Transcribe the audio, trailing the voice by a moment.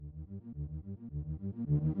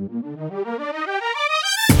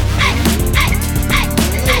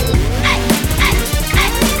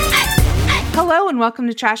welcome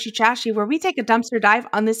to Trashy Trashy, where we take a dumpster dive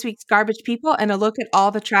on this week's garbage people and a look at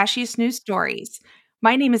all the trashiest news stories.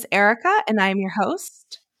 My name is Erica, and I am your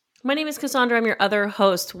host. My name is Cassandra. I'm your other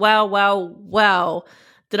host. Wow.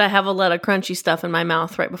 Did I have a lot of crunchy stuff in my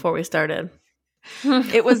mouth right before we started?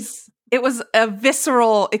 It was a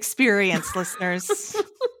visceral experience, listeners.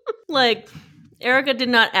 Like, Erica did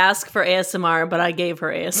not ask for ASMR, but I gave her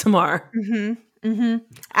ASMR.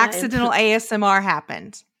 Accidental ASMR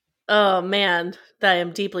happened. Oh, man. I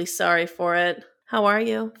am deeply sorry for it. How are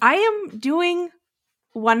you? I am doing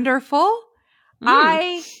wonderful.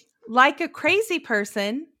 I, like a crazy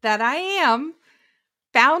person that I am,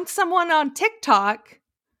 found someone on TikTok,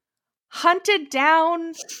 hunted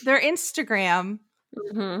down their Instagram,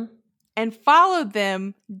 and followed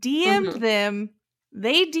them, DM'd them.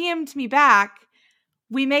 They DM'd me back.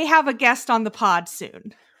 We may have a guest on the pod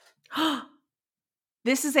soon.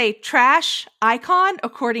 This is a trash icon,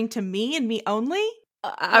 according to me and me only.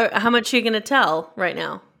 How much are you going to tell right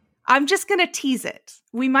now? I'm just going to tease it.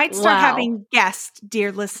 We might start having guests,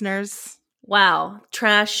 dear listeners. Wow.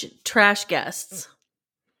 Trash guests.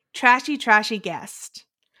 Trashy guest.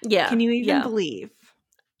 Yeah. Can you even believe?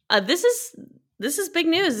 This is big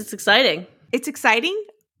news. It's exciting. It's exciting.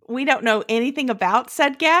 We don't know anything about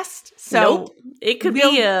said guest. So nope. It could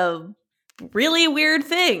be a really weird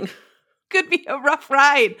thing. Could be a rough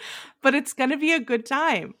ride, but it's going to be a good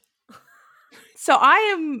time. So I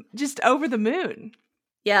am just over the moon.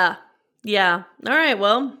 Yeah. All right.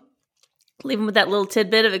 Well, leave them with that little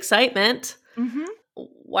tidbit of excitement.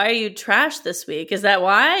 Why are you trash this week? Is that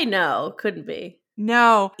why? No, couldn't be.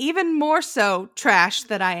 No, even more so trash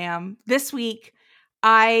that I am. This week,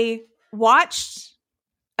 I watched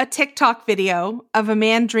a TikTok video of a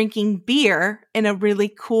man drinking beer in a really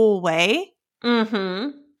cool way.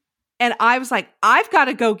 And I was like, I've got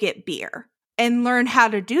to go get beer and learn how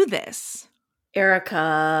to do this.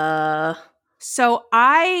 Erica. So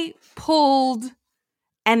I pulled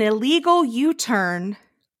an illegal U-turn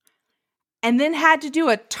and then had to do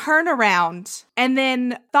a turnaround and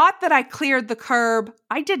then thought that I cleared the curb.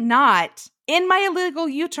 I did not. In my illegal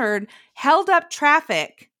U-turn, held up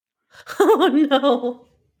traffic. Oh, no.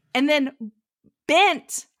 And then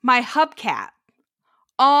bent my hubcap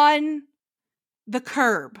on the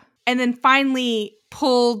curb. And then finally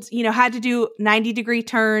pulled, had to do 90-degree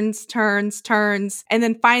turns. And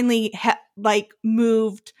then finally,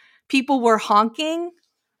 moved. People were honking.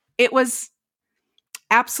 It was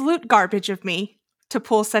absolute garbage of me to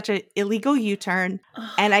pull such an illegal U-turn.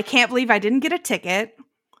 And I can't believe I didn't get a ticket.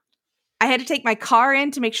 I had to take my car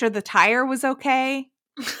in to make sure the tire was okay.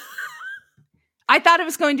 I thought it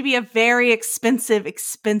was going to be a very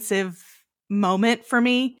expensive moment for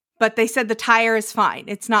me. But they said the tire is fine.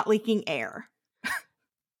 It's not leaking air.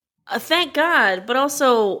 Thank God. But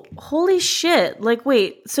also, holy shit. Like,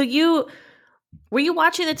 wait, so were you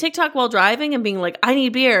watching the TikTok while driving and being like, I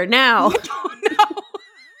need beer now? No.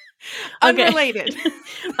 Unrelated.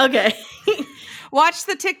 Okay. Watched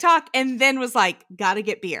the TikTok and then was like, gotta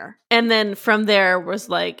get beer. And then from there was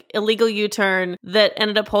like illegal U-turn that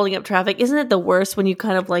ended up holding up traffic. Isn't it the worst when you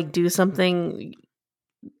kind of like do something...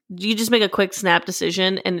 You just make a quick snap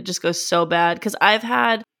decision and it just goes so bad. Because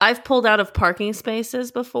I've pulled out of parking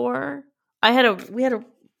spaces before. I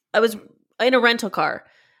was in a rental car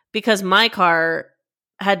because my car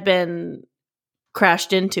had been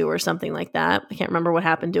crashed into or something like that. I can't remember what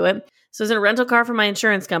happened to it. So I was in a rental car for my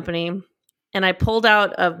insurance company and I pulled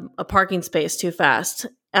out of a parking space too fast.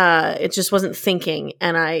 It just wasn't thinking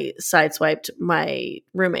and I sideswiped my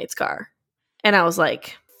roommate's car. And I was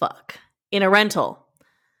like, fuck. In a rental.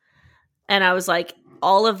 And I was like,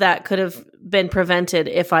 all of that could have been prevented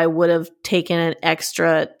if I would have taken an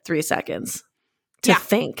extra 3 seconds to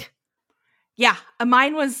think. Yeah.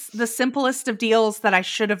 Mine was the simplest of deals that I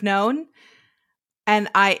should have known. And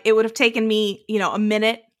it would have taken me, a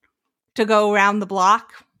minute to go around the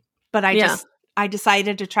block. But I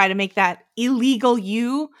decided to try to make that illegal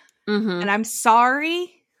U. And I'm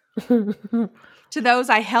sorry to those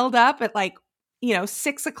I held up at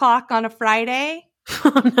 6 o'clock on a Friday.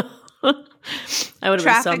 Oh, no. I would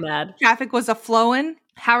have been so mad. Traffic was a-flowing.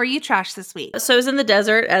 How are you trash this week? So I was in the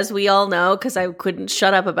desert, as we all know, because I couldn't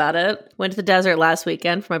shut up about it. Went to the desert last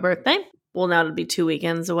weekend for my birthday. Well, now it'll be 2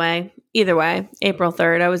 weekends away. Either way, April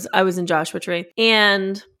 3rd, I was in Joshua Tree.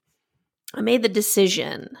 And I made the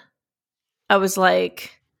decision. I was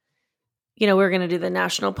like, we were going to do the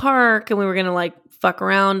national park and we were going to fuck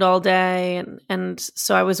around all day. And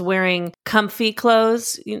so I was wearing comfy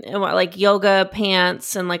clothes, like yoga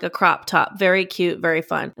pants and a crop top. Very cute, very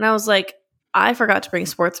fun. And I was like, I forgot to bring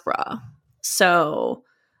sports bra. So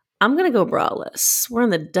I'm going to go braless. We're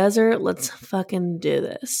in the desert. Let's fucking do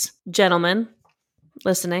this. Gentlemen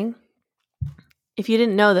listening, if you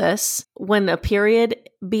didn't know this, when a period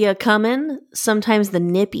be a comin', sometimes the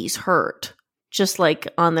nippies hurt, just like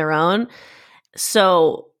on their own.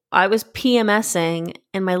 So I was PMSing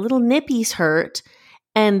and my little nippies hurt.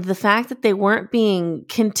 And the fact that they weren't being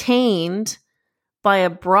contained by a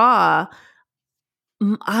bra,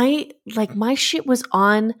 my shit was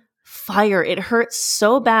on fire. It hurt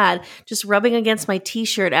so bad just rubbing against my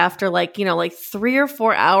t-shirt after 3 or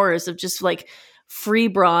 4 hours of just like free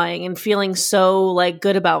brawing and feeling so like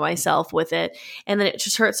good about myself with it. And then it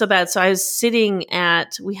just hurt so bad. So I was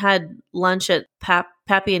we had lunch at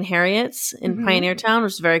Pappy and Harriet's in Pioneer Town,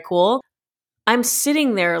 which is very cool. I'm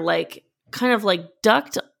sitting there like kind of like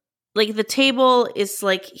ducked. Like the table is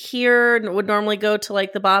like here, would normally go to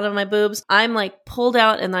like the bottom of my boobs. I'm like pulled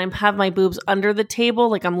out and I have my boobs under the table.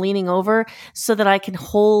 Like I'm leaning over so that I can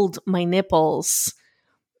hold my nipples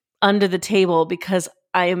under the table because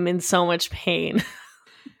I am in so much pain.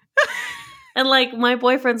 And like my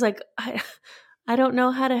boyfriend's like, I don't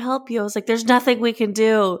know how to help you. I was like, there's nothing we can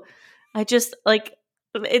do. I fucked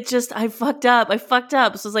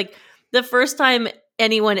up. So it's like the first time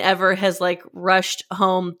anyone ever has like rushed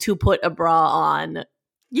home to put a bra on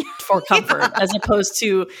for comfort as opposed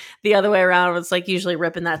to the other way around. It's like usually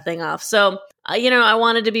ripping that thing off. So, I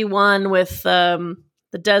wanted to be one with the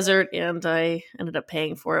desert and I ended up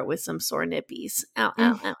paying for it with some sore nippies. Ow,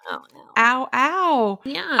 ow, ow, ow, ow. Ow, ow.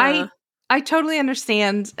 Yeah. I totally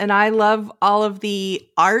understand. And I love all of the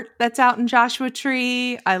art that's out in Joshua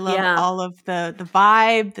Tree. I love all of the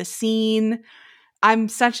vibe, the scene. I'm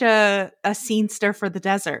such a scenester for the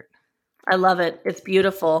desert. I love it. It's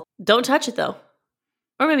beautiful. Don't touch it though.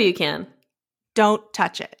 Or maybe you can. Don't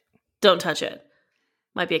touch it. Don't touch it.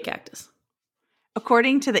 Might be a cactus.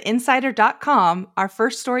 According to theinsider.com, our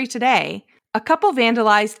first story today, a couple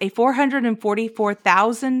vandalized a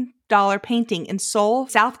 $444,000 painting in Seoul,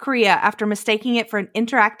 South Korea after mistaking it for an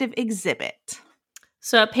interactive exhibit.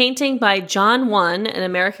 So a painting by John Won, an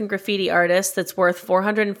American graffiti artist that's worth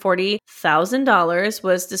 $440,000,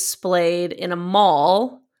 was displayed in a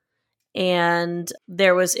mall, and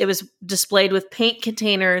it was displayed with paint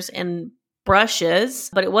containers and brushes,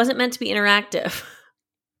 but it wasn't meant to be interactive.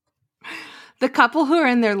 The couple, who are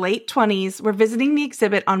in their late 20s, were visiting the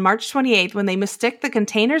exhibit on March 28th when they mistook the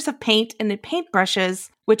containers of paint and the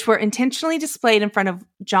paintbrushes, which were intentionally displayed in front of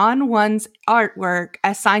John Won's artwork,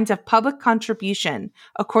 as signs of public contribution,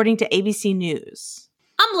 according to ABC News.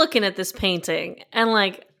 I'm looking at this painting and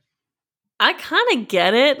like, I kind of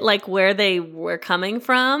get it, like where they were coming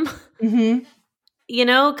from, because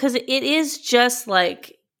it is just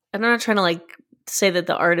like, I'm not trying to like say that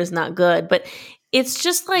the art is not good, but it's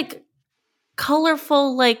just like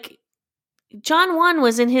colorful. Like John Won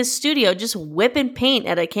was in his studio just whipping paint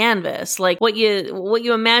at a canvas, like what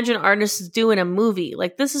you imagine artists do in a movie.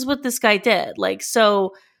 Like this is what this guy did. Like,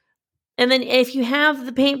 so, and then if you have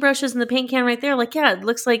the paintbrushes and the paint can right there, like, yeah, it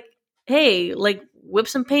looks like, hey, like whip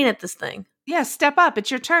some paint at this thing. Yeah, step up.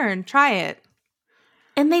 It's your turn. Try it.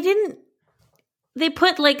 And they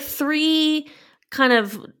put like 3 kind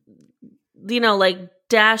of, like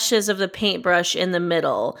dashes of the paintbrush in the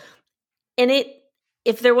middle. And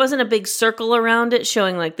if there wasn't a big circle around it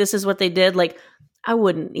showing like this is what they did, like I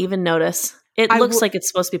wouldn't even notice. It looks like it's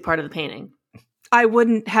supposed to be part of the painting. I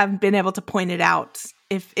wouldn't have been able to point it out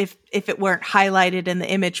if it weren't highlighted in the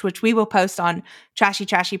image, which we will post on Trashy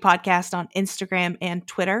Podcast on Instagram and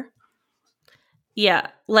Twitter. Yeah,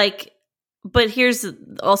 like, but here's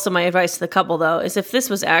also my advice to the couple though, is if this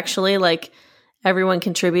was actually like everyone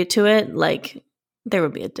contribute to it, like there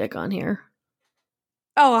would be a dick on here.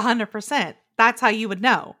 Oh, 100%. That's how you would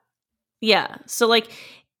know. Yeah. So like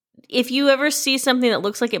if you ever see something that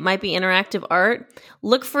looks like it might be interactive art,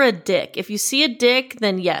 look for a dick. If you see a dick,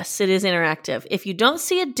 then yes, it is interactive. If you don't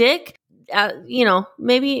see a dick,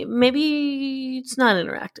 maybe it's not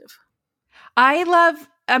interactive.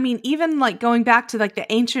 Even like going back to like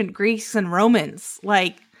the ancient Greeks and Romans,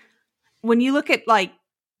 like when you look at like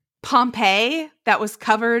Pompeii that was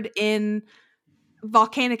covered in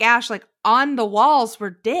volcanic ash, like on the walls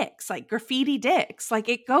were dicks, like graffiti dicks. Like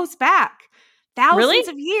it goes back thousands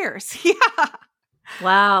of years. Yeah.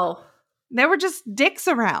 Wow. There were just dicks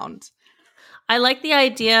around. I like the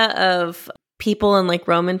idea of people in like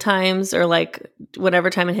Roman times or like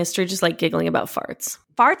whatever time in history just like giggling about farts.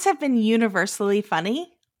 Farts have been universally funny.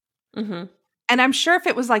 Mm-hmm. And I'm sure if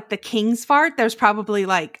it was like the king's fart, there's probably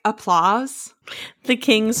like applause. The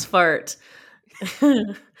king's fart.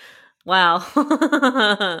 Wow.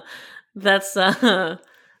 That's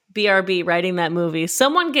BRB writing that movie.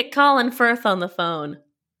 Someone get Colin Firth on the phone.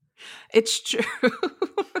 It's true.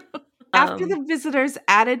 After the visitors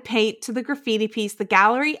added paint to the graffiti piece, the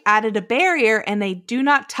gallery added a barrier and a "do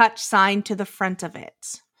not touch" sign to the front of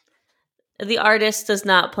it. The artist does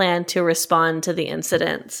not plan to respond to the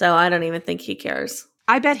incident, so I don't even think he cares.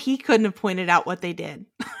 I bet he couldn't have pointed out what they did.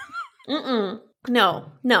 No,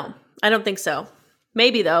 I don't think so.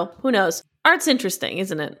 Maybe, though. Who knows? Art's interesting,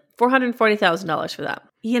 isn't it? $440,000 for that.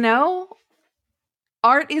 You know,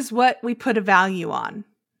 art is what we put a value on.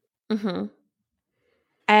 Mm-hmm.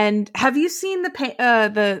 And have you seen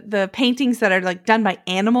the paintings that are like done by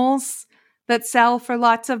animals that sell for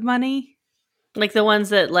lots of money? Like the ones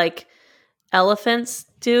that like elephants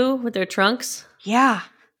do with their trunks? Yeah.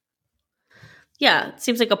 Yeah, it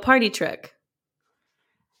seems like a party trick.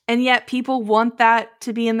 And yet people want that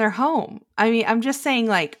to be in their home. I mean, I'm just saying,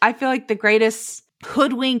 like, I feel like the greatest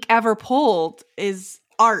hoodwink ever pulled is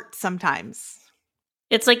art sometimes.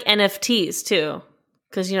 It's like NFTs too,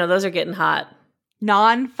 because, you know, those are getting hot.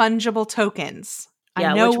 Non-fungible tokens.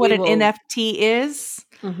 Yeah, I know what an NFT is.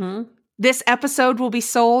 Mm-hmm. This episode will be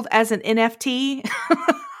sold as an NFT.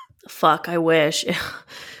 Fuck, I wish.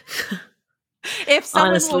 If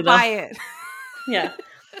someone Honestly, will buy it. Yeah.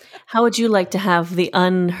 How would you like to have the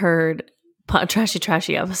unheard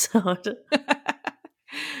trashy episode?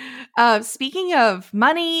 Speaking of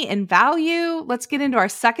money and value, let's get into our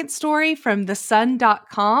second story from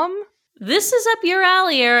thesun.com. This is up your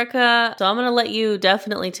alley, Erica. So I'm going to let you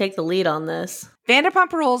definitely take the lead on this.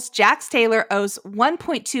 Vanderpump Rules' Jax Taylor owes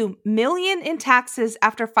 $1.2 million in taxes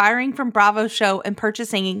after firing from Bravo show and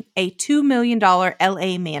purchasing a $2 million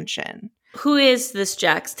LA mansion. Who is this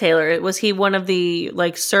Jax Taylor? Was he one of the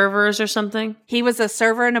like servers or something? He was a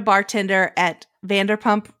server and a bartender at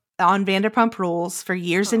Vanderpump Rules for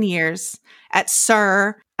years and years. At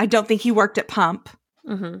SUR, I don't think he worked at Pump.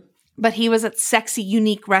 Mm-hmm. But he was at Sexy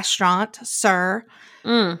Unique Restaurant, SUR.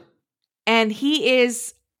 Mm. And he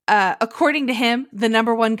is, according to him, the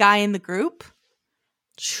number one guy in the group.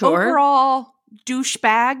 Sure. Overall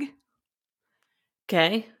douchebag.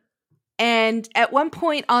 Okay. And at one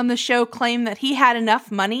point on the show claimed that he had enough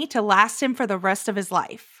money to last him for the rest of his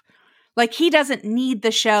life. Like, he doesn't need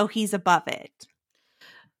the show, he's above it.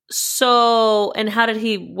 So, and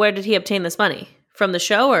where did he obtain this money? From the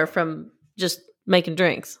show or from just making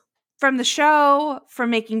drinks? From the show, from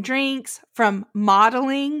making drinks, from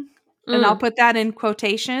modeling, and I'll put that in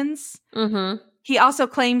quotations. Mm-hmm. He also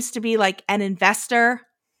claims to be like an investor.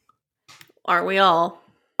 Aren't we all?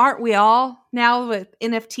 Aren't we all now with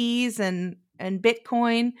NFTs and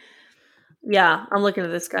Bitcoin? Yeah, I'm looking at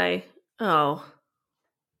this guy. Oh,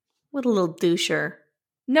 what a little doucher.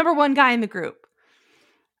 Number one guy in the group.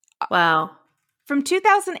 Wow. From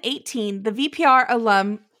 2018, the VPR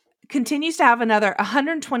alum continues to have another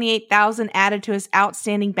 $128,000 added to his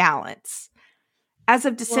outstanding balance. As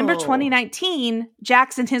of December 2019,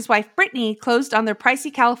 Jax and his wife Brittany closed on their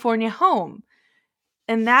pricey California home,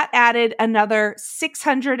 and that added another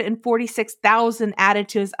 $646,000 added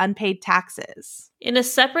to his unpaid taxes. In a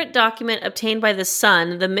separate document obtained by The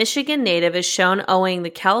Sun, the Michigan native is shown owing the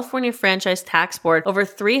California Franchise Tax Board over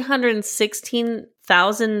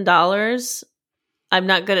 $316,000. I'm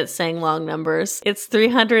not good at saying long numbers. It's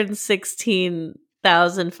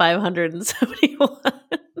 316,571.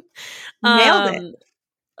 Nailed it.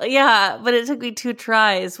 Yeah, but it took me 2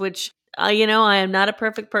 tries, which, I am not a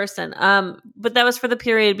perfect person. But that was for the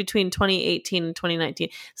period between 2018 and 2019.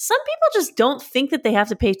 Some people just don't think that they have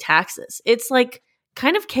to pay taxes. It's like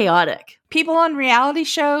kind of chaotic. People on reality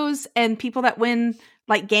shows and people that win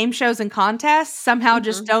like game shows and contests somehow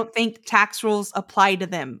just don't think tax rules apply to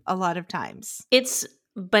them a lot of times. It's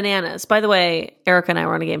bananas. By the way, Erica and I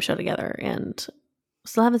were on a game show together and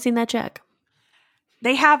still haven't seen that check.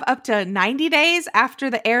 They have up to 90 days after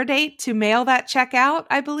the air date to mail that check out,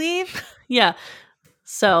 I believe. Yeah.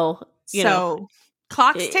 So,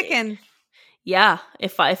 clock's ticking. Yeah.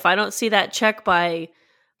 If I don't see that check by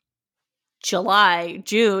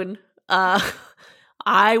June,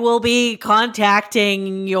 I will be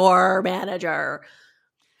contacting your manager.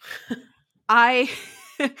 I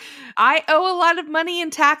owe a lot of money in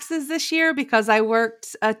taxes this year because I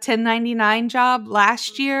worked a 1099 job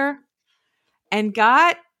last year and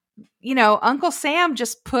got, Uncle Sam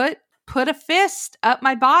just put a fist up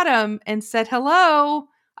my bottom and said, "Hello,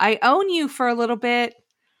 I own you for a little bit."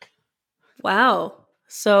 Wow.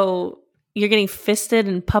 So you're getting fisted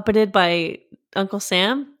and puppeted by Uncle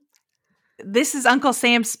Sam? This is Uncle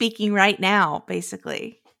Sam speaking right now,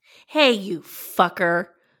 basically. Hey, you fucker.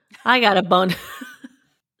 I got a bone.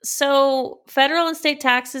 So federal and state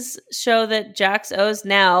taxes show that Jax owes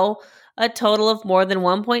now a total of more than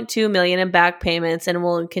 $1.2 million in back payments and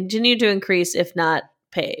will continue to increase if not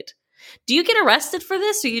paid. Do you get arrested for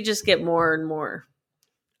this, or you just get more and more?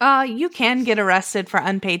 You can get arrested for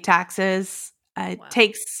unpaid taxes. It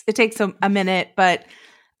takes a minute, but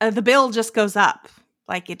the bill just goes up.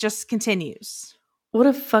 Like, it just continues. What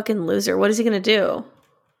a fucking loser. What is he going to do?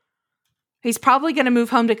 He's probably going to move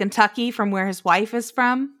home to Kentucky from where his wife is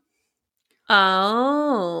from.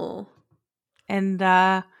 Oh. And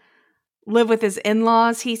live with his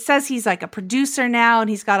in-laws. He says he's like a producer now and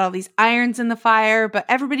he's got all these irons in the fire, but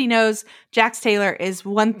everybody knows Jax Taylor is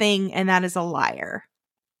one thing, and that is a liar.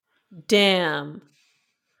 Damn.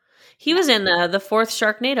 He was in the fourth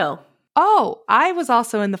Sharknado. Oh, I was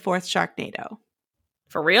also in the fourth Sharknado.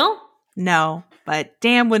 For real? No, but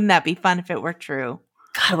damn, wouldn't that be fun if it were true?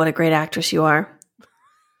 God, what a great actress you are.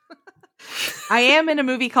 I am in a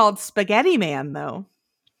movie called Spaghetti Man, though.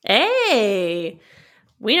 Hey,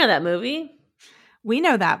 we know that movie. We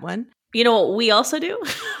know that one. You know what we also do?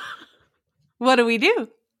 What do?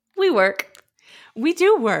 We work. We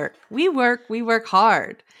do work. We work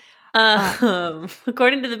hard.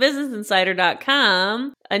 According to the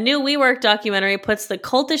businessinsider.com, a new WeWork documentary puts the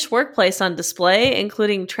cultish workplace on display,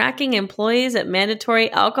 including tracking employees at mandatory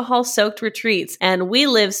alcohol-soaked retreats and We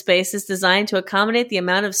Live spaces designed to accommodate the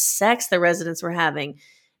amount of sex the residents were having.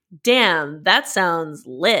 Damn, that sounds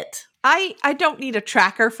lit. I don't need a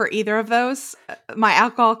tracker for either of those, my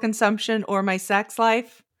alcohol consumption or my sex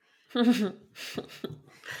life.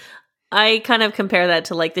 I kind of compare that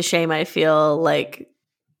to like the shame I feel like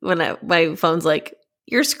when my phone's like,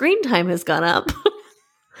 your screen time has gone up.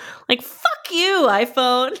 Like, fuck you,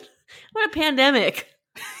 iPhone. What a pandemic.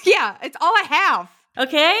 Yeah, it's all I have.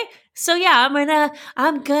 Okay? So yeah,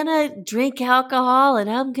 I'm gonna drink alcohol and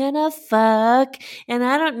I'm gonna fuck, and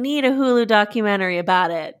I don't need a Hulu documentary about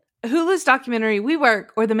it. Hulu's documentary WeWork,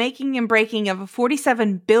 or the making and breaking of a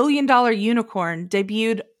 $47 billion unicorn,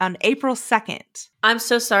 debuted on April 2nd. I'm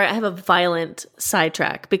so sorry. I have a violent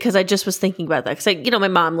sidetrack because I just was thinking about that. Because, my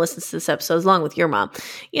mom listens to this episode along with your mom.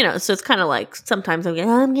 So it's kind of like sometimes I'm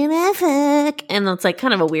gonna fuck. And it's like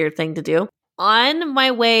kind of a weird thing to do. On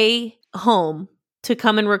my way home to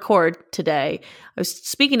come and record today, I was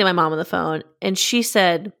speaking to my mom on the phone and she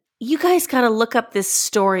said, you guys got to look up this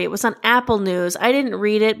story. It was on Apple News. I didn't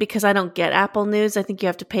read it because I don't get Apple News. I think you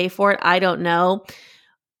have to pay for it. I don't know.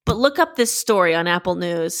 But look up this story on Apple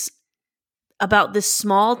News about this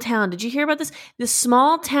small town. Did you hear about this? This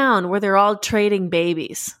small town where they're all trading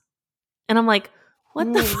babies. And I'm like,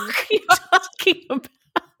 what the fuck are you talking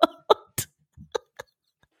about?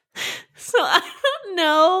 So I don't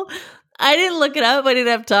know. I didn't look it up. I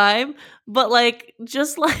didn't have time. But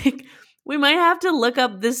we might have to look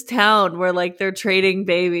up this town where they're trading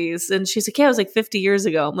babies. And she's like, yeah, it was 50 years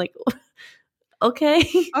ago. I'm like, okay.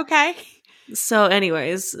 Okay. So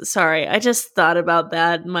anyways, sorry. I just thought about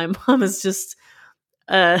that. My mom is just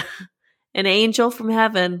an angel from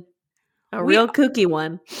heaven. A real kooky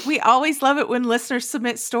one. We always love it when listeners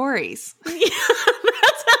submit stories. Yeah,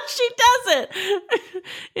 that's how she does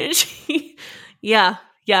it.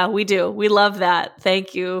 Yeah, we do. We love that.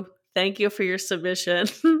 Thank you. Thank you for your submission.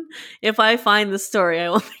 If I find the story, I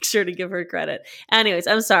will make sure to give her credit. Anyways,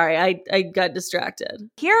 I'm sorry. I got distracted.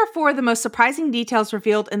 Here are 4 of the most surprising details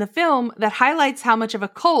revealed in the film that highlights how much of a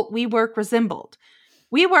cult WeWork resembled.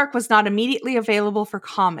 WeWork was not immediately available for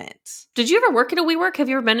comment. Did you ever work at a WeWork? Have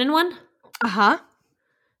you ever been in one? Uh-huh.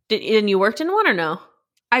 And you worked in one or no?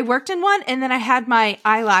 I worked in one, and then I had my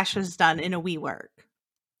eyelashes done in a WeWork.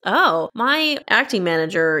 Oh, my acting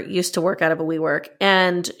manager used to work out of a WeWork,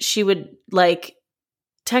 and she would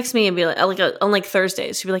text me and be on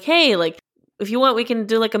Thursdays. She'd be like, hey, if you want, we can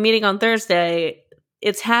do a meeting on Thursday.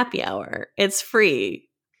 It's happy hour. It's free.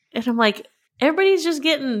 And I'm like, everybody's just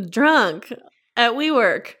getting drunk at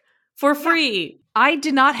WeWork for free. I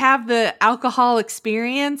did not have the alcohol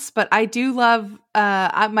experience, but I do love,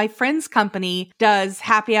 my friend's company does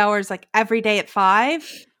happy hours every day at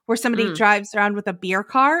 5. Where somebody drives around with a beer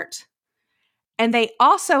cart. And they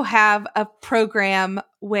also have a program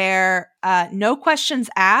where no questions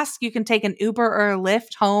asked. You can take an Uber or a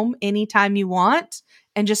Lyft home anytime you want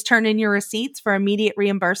and just turn in your receipts for immediate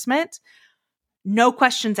reimbursement. No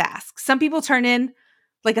questions asked. Some people turn in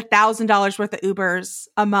 $1,000 worth of Ubers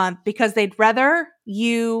a month because they'd rather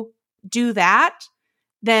you do that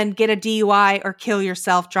than get a DUI or kill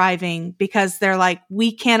yourself driving because they're like,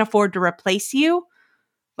 we can't afford to replace you.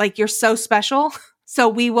 You're so special, so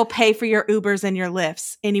we will pay for your Ubers and your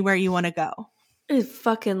Lyfts anywhere you want to go. It's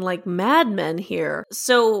fucking Mad Men here.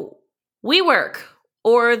 So WeWork,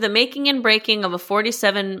 or the making and breaking of a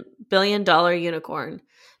 $47 billion unicorn,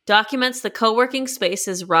 documents the co-working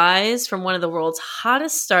space's rise from one of the world's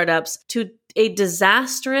hottest startups to a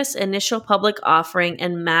disastrous initial public offering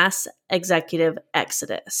and mass executive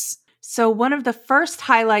exodus. So one of the first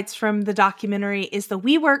highlights from the documentary is the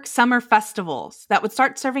WeWork summer festivals that would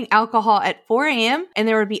start serving alcohol at 4 a.m. and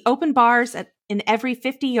there would be open bars in every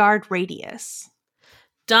 50-yard radius.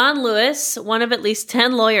 Don Lewis, one of at least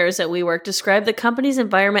 10 lawyers at WeWork, described the company's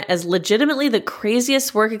environment as legitimately the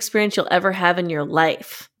craziest work experience you'll ever have in your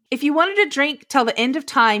life. If you wanted to drink till the end of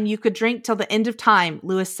time, you could drink till the end of time,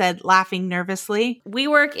 Lewis said, laughing nervously.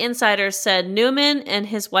 WeWork insiders said Newman and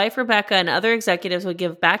his wife Rebecca and other executives would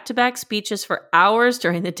give back-to-back speeches for hours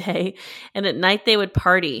during the day, and at night they would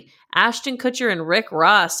party. Ashton Kutcher and Rick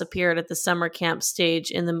Ross appeared at the summer camp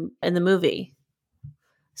stage in the movie.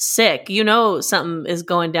 Sick. You know something is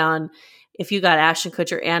going down if you got Ashton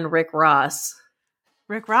Kutcher and Rick Ross.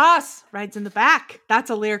 Rick Ross rides in the back. That's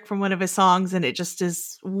a lyric from one of his songs, and it just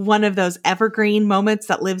is one of those evergreen moments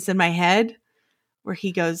that lives in my head where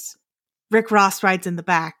he goes, Rick Ross rides in the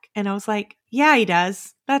back. And I was like, yeah, he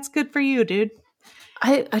does. That's good for you, dude.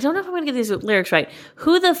 I don't know if I'm going to get these lyrics right.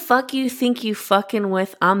 Who the fuck you think you fucking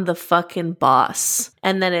with? I'm the fucking boss.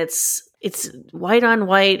 And then it's white on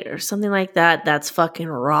white or something like that. That's fucking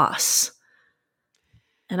Ross.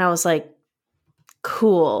 And I was like,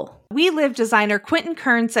 cool. WeLive designer Quentin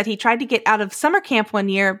Kern said he tried to get out of summer camp one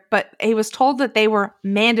year, but he was told that they were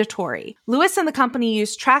mandatory. Lewis and the company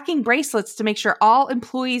used tracking bracelets to make sure all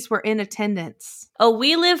employees were in attendance. A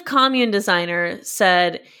WeLive commune designer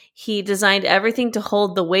said he designed everything to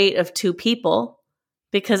hold the weight of 2 people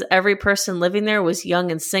because every person living there was young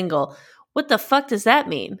and single. What the fuck does that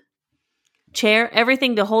mean? Chair,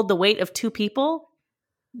 everything to hold the weight of 2 people?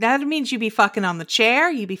 That means you be fucking on the chair,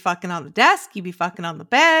 you be fucking on the desk, you be fucking on the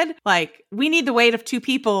bed. Like, we need the weight of 2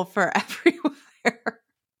 people for everywhere.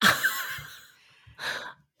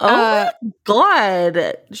 My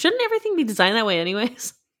God. Shouldn't everything be designed that way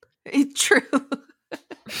anyways? It's true.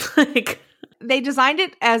 They designed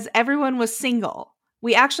it as everyone was single.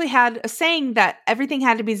 We actually had a saying that everything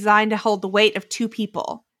had to be designed to hold the weight of 2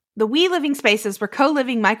 people. The WeLiving spaces were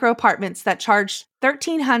co-living micro apartments that charged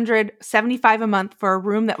 $1,375 a month for a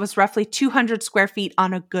room that was roughly 200 square feet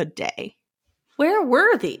on a good day. Where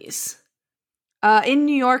were these? In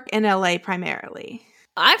New York and LA primarily.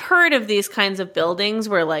 I've heard of these kinds of buildings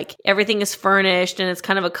where like everything is furnished and it's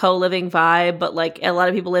kind of a co-living vibe, but like a lot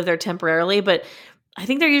of people live there temporarily. But I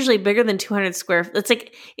think they're usually bigger than 200 square.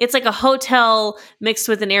 It's like a hotel mixed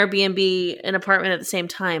with an Airbnb, an apartment at the same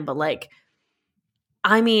time. But like,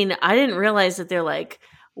 I mean, I didn't realize that they're like,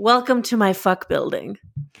 welcome to my fuck building.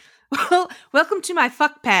 Well, welcome to my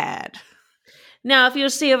fuck pad. Now, if you'll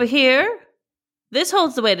see over here, this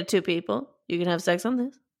holds the weight of 2 people. You can have sex on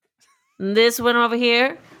this. And this one over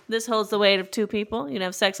here, this holds the weight of 2 people. You can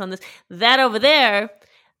have sex on this. That over there,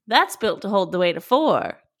 that's built to hold the weight of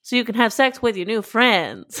 4. So you can have sex with your new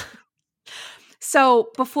friends. So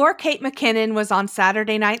before Kate McKinnon was on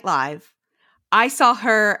Saturday Night Live, I saw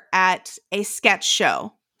her at a sketch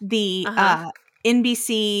show, the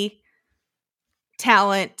NBC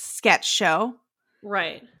talent sketch show.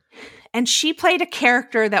 Right. And she played a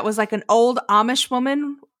character that was like an old Amish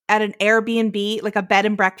woman at an Airbnb, like a bed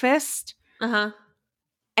and breakfast. Uh-huh.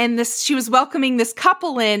 And she was welcoming this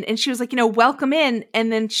couple in, and she was like, welcome in.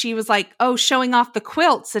 And then she was like, showing off the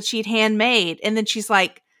quilts that she'd handmade. And then she's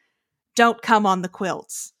like, don't come on the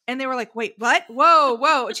quilts. And they were like, wait, what?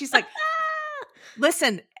 Whoa. And she's like,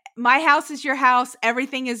 listen, my house is your house.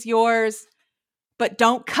 Everything is yours. But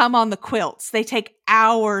don't come on the quilts. They take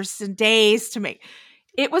hours and days to make.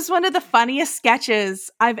 It was one of the funniest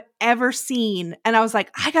sketches I've ever seen. And I was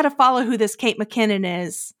like, I got to follow who this Kate McKinnon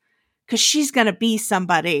is because she's going to be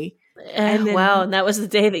somebody. And then, wow. And that was the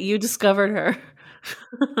day that you discovered her.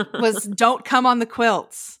 Was don't come on the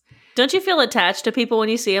quilts. Don't you feel attached to people when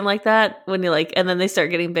you see them like that? When you're like, and then they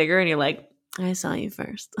start getting bigger and you're like, I saw you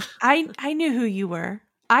first. I knew who you were.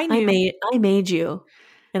 I made you.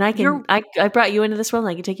 And I brought you into this world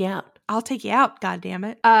and I can take you out. I'll take you out,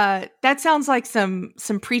 goddammit. That sounds like some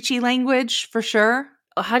preachy language for sure.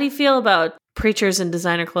 How do you feel about preachers and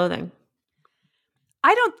designer clothing?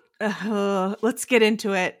 I don't let's get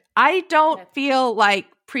into it. I don't feel like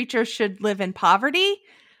preachers should live in poverty,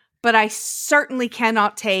 but I certainly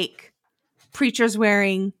cannot take preachers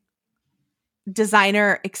wearing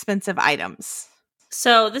designer expensive items.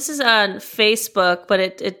 So this is on Facebook, but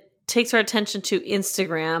it takes our attention to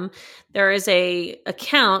Instagram. There is a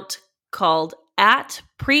account called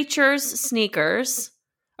 @PreachersSneakers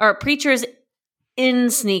or Preachers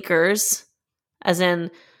in Sneakers, as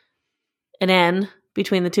in an N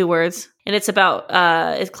between the 2 words. And it's about,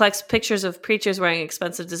 it collects pictures of preachers wearing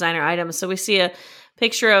expensive designer items. So we see a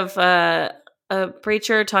picture of a a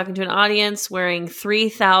preacher talking to an audience wearing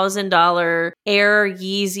 $3,000 Air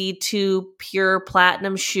Yeezy 2 pure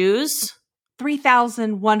platinum shoes.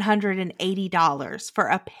 $3,180 for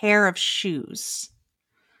a pair of shoes.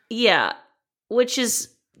 Yeah, which is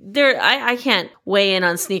there. I can't weigh in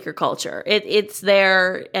on sneaker culture. It's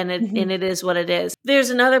there, and it is what it is.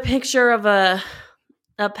 There's another picture of a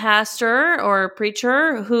pastor or a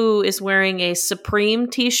preacher who is wearing a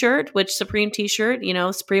Supreme t-shirt, which Supreme t-shirt,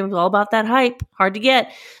 Supreme is all about that hype, hard to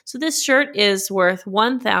get. So this shirt is worth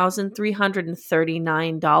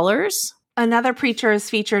 $1,339. Another preacher is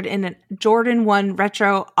featured in a Jordan 1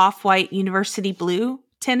 retro off-white University blue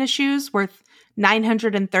tennis shoes worth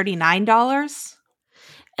 $939.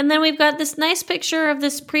 And then we've got this nice picture of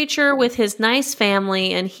this preacher with his nice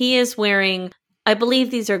family, and he is wearing, I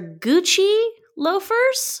believe these are Gucci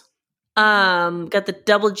loafers. Got the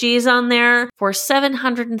double G's on there for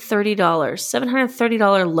 $730.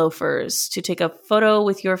 $730 loafers to take a photo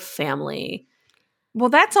with your family. Well,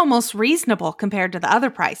 that's almost reasonable compared to the other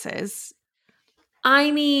prices.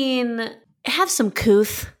 I mean, have some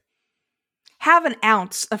couth. Have an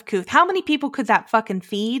ounce of couth. How many people could that fucking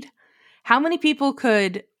feed? How many people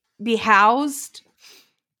could be housed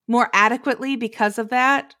more adequately because of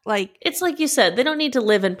that? Like, it's like you said, they don't need to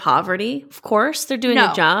live in poverty. Of course, they're doing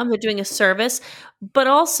a job, they're doing a service, but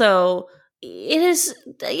also it is.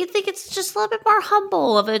 You think it's just a little bit more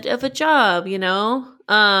humble of a job,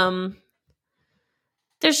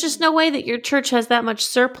 There's just no way that your church has that much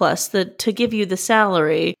surplus to give you the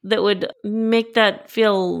salary that would make that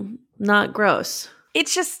feel not gross.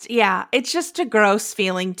 It's just a gross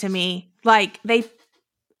feeling to me. Like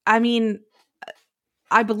I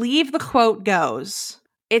believe the quote goes,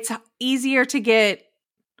 it's easier to get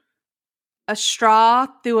a straw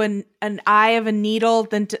through an eye of a needle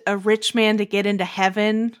than a rich man to get into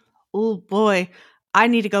heaven. Oh boy, I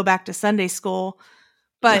need to go back to Sunday school.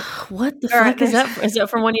 But what the fuck is that? Is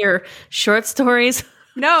that from one of your short stories?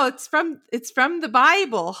 No, it's from the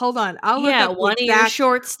Bible. Hold on. I'll look up one of your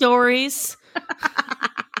short stories.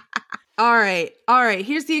 All right.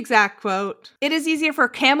 Here's the exact quote. It is easier for a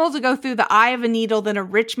camel to go through the eye of a needle than a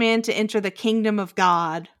rich man to enter the kingdom of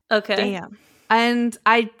God. Okay. Damn. And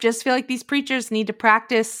I just feel like these preachers need to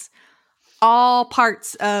practice all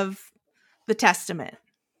parts of the Testament,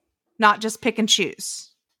 not just pick and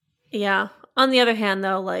choose. Yeah. On the other hand,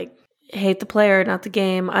 though, like, hate the player, not the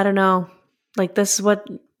game. I don't know. Like, this is what...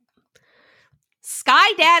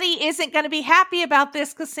 Sky Daddy isn't going to be happy about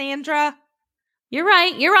this, Cassandra. You're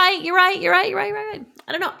right. I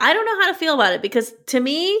don't know how to feel about it, because to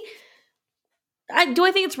me, do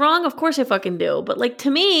I think it's wrong? Of course I fucking do. But, like,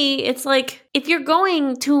 to me, it's like, if you're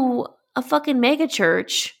going to a fucking mega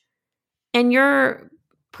church and your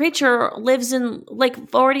preacher lives in, like,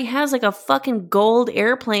 already has, like, a fucking gold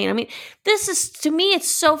airplane. I mean, this is, to me,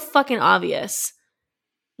 it's so fucking obvious.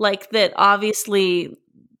 Like, that obviously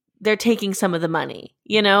they're taking some of the money,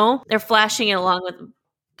 They're flashing it along with.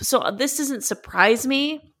 So this doesn't surprise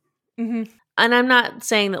me. Mm-hmm. And I'm not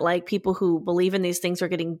saying that, like, people who believe in these things are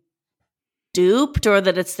getting duped or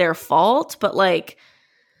that it's their fault, but, like,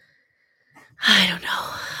 I don't know.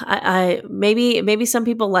 I maybe some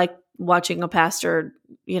people like watching a pastor,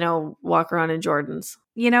 walk around in Jordans.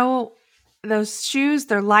 Those shoes,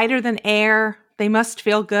 they're lighter than air. They must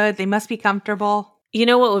feel good. They must be comfortable. You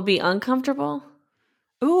know what would be uncomfortable?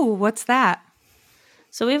 Ooh, what's that?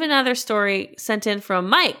 So we have another story sent in from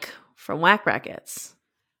Mike from Whack Brackets.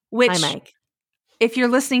 Hi, Mike. If you're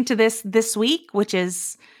listening to this week, which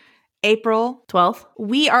is April 12th,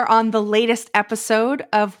 we are on the latest episode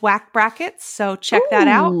of Whack Brackets, so check that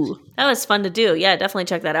out. That was fun to do. Yeah, definitely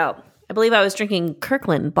check that out. I believe I was drinking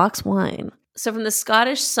Kirkland box wine. So from the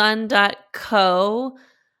ScottishSun.co,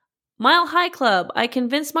 Mile High Club. I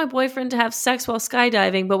convinced my boyfriend to have sex while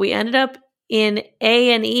skydiving, but we ended up in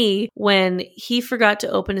A&E when he forgot to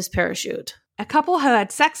open his parachute. A couple who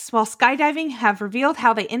had sex while skydiving have revealed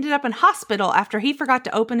how they ended up in hospital after he forgot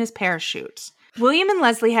to open his parachute. William and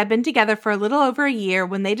Leslie had been together for a little over a year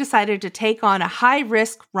when they decided to take on a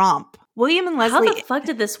high-risk romp. William and Leslie... How the fuck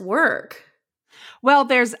did this work? Well,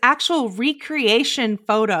 there's actual recreation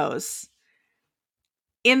photos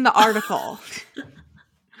in the article.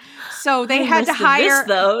 So they had to hire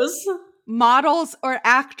those models or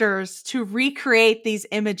actors to recreate these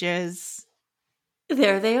images.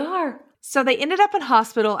 There they are. So they ended up in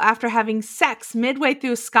hospital after having sex midway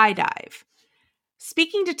through a skydive.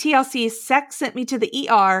 Speaking to TLC, Sex Sent Me to the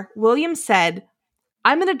ER, William said,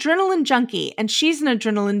 "I'm an adrenaline junkie, and she's an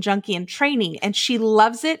adrenaline junkie in training, and she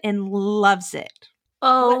loves it and loves it."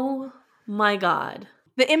 Oh my God.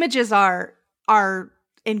 The images are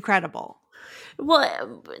incredible.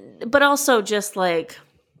 Well, but also just like,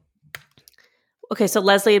 okay, so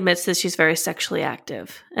Leslie admits that she's very sexually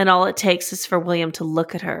active, and all it takes is for William to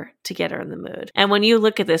look at her to get her in the mood. And when you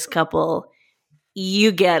look at this couple,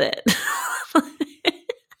 you get it.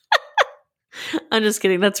 I'm just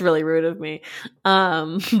kidding. That's really rude of me.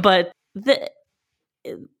 But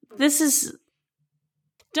this is,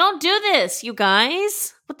 don't do this, you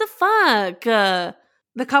guys. What the fuck?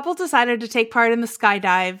 The couple decided to take part in the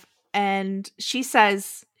skydive, and she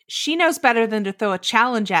says, "She knows better than to throw a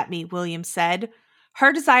challenge at me," William said.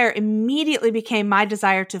 "Her desire immediately became my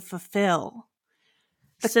desire to fulfill."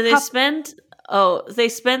 They spent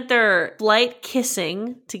their flight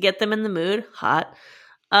kissing to get them in the mood. Hot.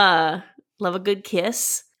 Love a good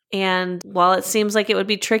kiss. And while it seems like it would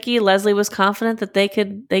be tricky, Leslie was confident that they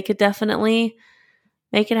could definitely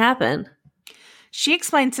make it happen. She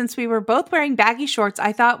explained, "Since we were both wearing baggy shorts,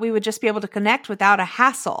 I thought we would just be able to connect without a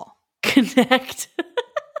hassle." Connect.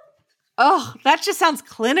 Oh, that just sounds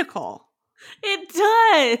clinical. It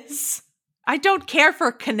does. I don't care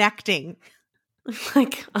for connecting.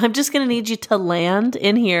 Like, I'm just going to need you to land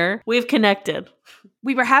in here. We've connected.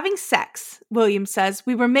 "We were having sex," William says.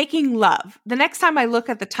 "We were making love. The next time I look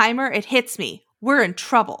at the timer, it hits me. We're in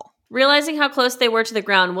trouble." Realizing how close they were to the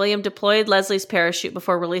ground, William deployed Leslie's parachute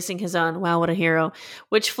before releasing his own. Wow, what a hero.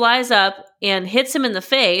 Which flies up and hits him in the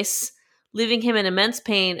face, leaving him in immense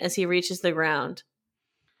pain as he reaches the ground.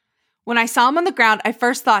 "When I saw him on the ground, I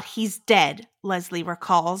first thought he's dead," Leslie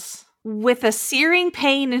recalls. With a searing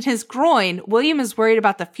pain in his groin, William is worried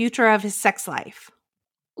about the future of his sex life.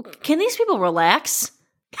 Can these people relax?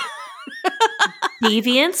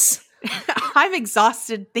 Deviants? I'm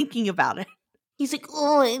exhausted thinking about it. He's like,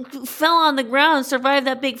 "Oh, I fell on the ground, survived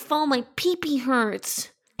that big fall. My pee-pee hurts.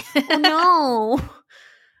 Oh, no."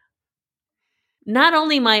 Not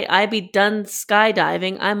only might I be done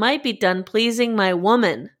skydiving, I might be done pleasing my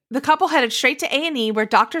woman. The couple headed straight to A&E, where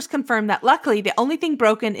doctors confirmed that luckily the only thing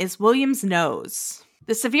broken is William's nose.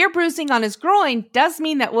 The severe bruising on his groin does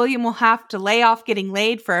mean that William will have to lay off getting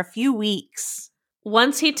laid for a few weeks.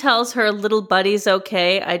 Once he tells her little buddy's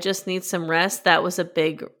okay, I just need some rest, that was a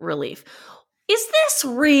big relief. Is this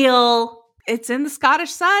real? It's in the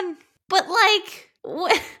Scottish Sun. But like,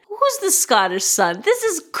 who's the Scottish Sun? This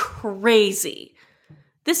is crazy.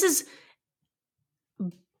 This is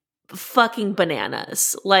fucking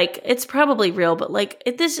bananas. Like, it's probably real, but like,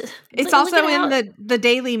 it's also in the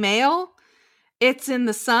Daily Mail. It's in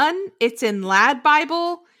the Sun. It's in Lad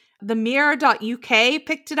Bible. The Mirror.uk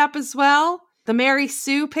picked it up as well. The Mary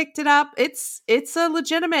Sue picked it up. It's a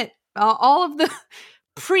legitimate. All of the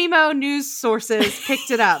primo news sources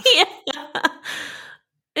picked it up. Yeah.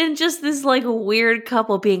 And just this like weird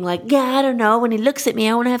couple being like, "Yeah, I don't know. When he looks at me,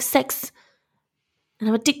 I want to have sex, and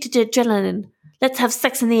I'm addicted to adrenaline. Let's have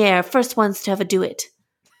sex in the air. First ones to ever do it."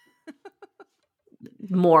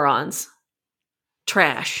 Morons.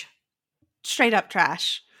 Trash. Straight up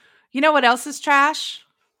trash. You know what else is trash?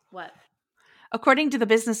 What? According to the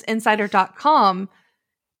businessinsider.com,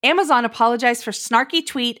 Amazon apologized for snarky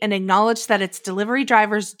tweet and acknowledged that its delivery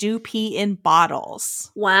drivers do pee in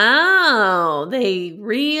bottles. Wow, they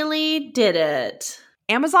really did it.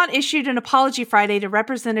 Amazon issued an apology Friday to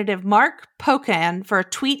Representative Mark Pocan for a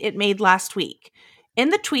tweet it made last week. In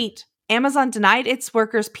the tweet, Amazon denied its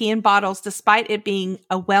workers pee in bottles despite it being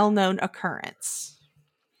a well-known occurrence.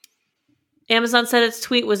 Amazon said its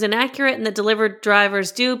tweet was inaccurate and that delivered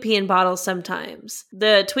drivers do pee in bottles sometimes.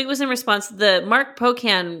 The tweet was in response to the Mark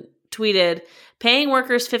Pocan tweeted, "Paying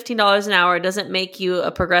workers $15 an hour doesn't make you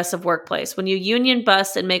a progressive workplace. When you union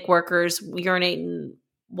bust and make workers urinate in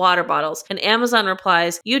water bottles." And Amazon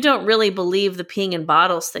replies, "You don't really believe the peeing in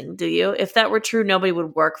bottles thing, do you? If that were true, nobody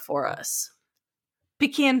would work for us."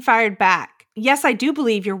 Pocan fired back, "Yes, I do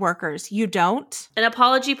believe your workers. You don't?" An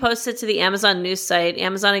apology posted to the Amazon news site.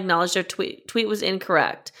 Amazon acknowledged their tweet was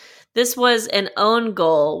incorrect. "This was an own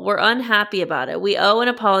goal. We're unhappy about it. We owe an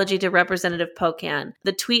apology to Representative Pocan.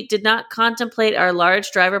 The tweet did not contemplate our large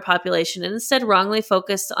driver population and instead wrongly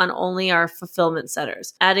focused on only our fulfillment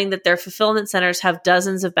centers," adding that their fulfillment centers have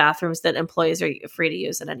dozens of bathrooms that employees are free to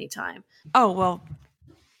use at any time. Oh, well,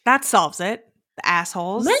 that solves it. The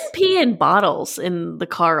assholes. Men pee in bottles in the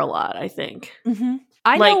car a lot, I think. Mm-hmm.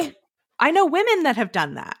 I know women that have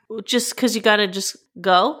done that. Just because you gotta just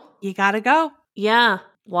go? You gotta go. Yeah.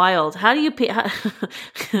 Wild. How do you pee?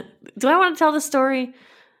 Do I want to tell the story?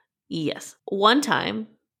 Yes. One time,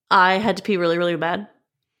 I had to pee really, really bad.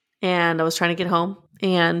 And I was trying to get home.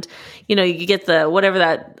 And, you know, you get the whatever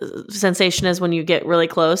that sensation is when you get really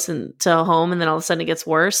close and to home, and then all of a sudden it gets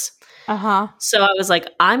worse. Uh-huh. So I was like,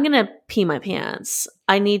 I'm going to pee my pants.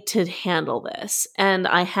 I need to handle this. And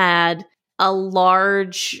I had a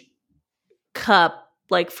large cup,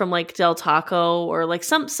 like from like Del Taco or like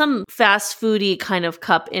some fast foody kind of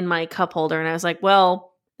cup in my cup holder. And I was like,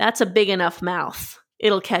 well, that's a big enough mouth.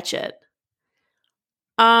 It'll catch it.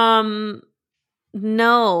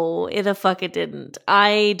 No, the fuck it didn't.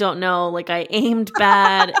 I don't know. Like I aimed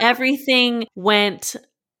bad. Everything went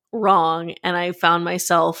wrong. And I found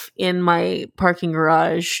myself in my parking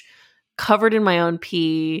garage covered in my own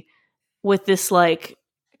pee with this like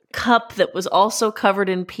cup that was also covered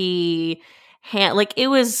in pee. Like it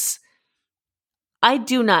was, I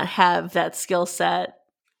do not have that skill set.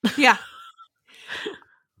 Yeah.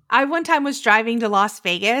 I one time was driving to Las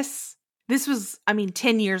Vegas. This was,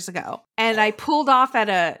 10 years ago. And I pulled off at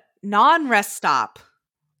a non-rest stop,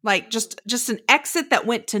 like just an exit that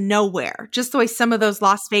went to nowhere. Just the way some of those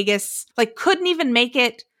Las Vegas, like couldn't even make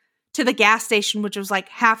it to the gas station, which was like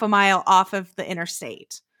half a mile off of the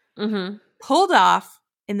interstate. Mm-hmm. Pulled off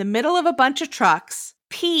in the middle of a bunch of trucks,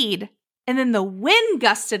 peed, and then the wind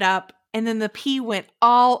gusted up, and then the pee went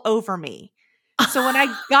all over me. So when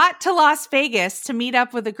I got to Las Vegas to meet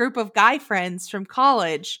up with a group of guy friends from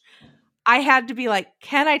college, I had to be like,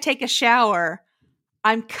 can I take a shower?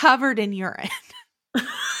 I'm covered in urine.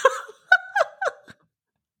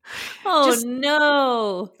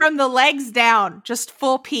 No. From the legs down, just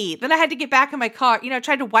full pee. Then I had to get back in my car. I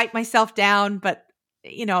tried to wipe myself down, but,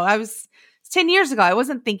 it's 10 years ago. I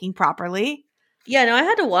wasn't thinking properly. Yeah, no, I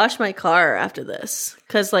had to wash my car after this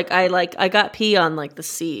because I got pee on like the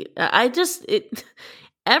seat.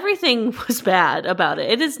 Everything was bad about it.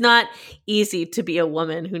 It is not easy to be a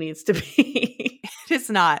woman who needs to be. It is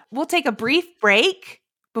not. We'll take a brief break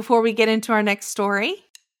before we get into our next story.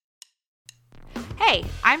 Hey,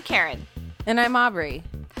 I'm Karen. And I'm Aubrey.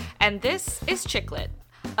 And this is Chick Lit,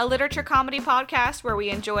 a literature comedy podcast where we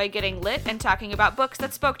enjoy getting lit and talking about books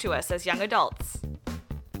that spoke to us as young adults.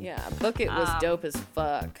 Yeah, Book It was dope as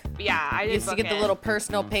fuck. Yeah, I did used to get the little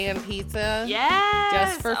personal pan pizza.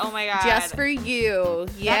 Yes. Oh my god. Just for you.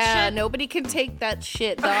 Yeah, nobody can take that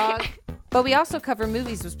shit, dog. But we also cover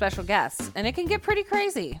movies with special guests, and it can get pretty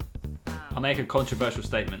crazy. I'll make a controversial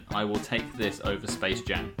statement. I will take this over Space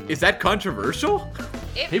Jam. Is that controversial?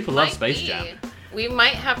 People love Space Jam. We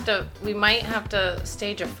might have to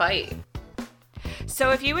stage a fight. So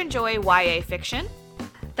if you enjoy YA fiction,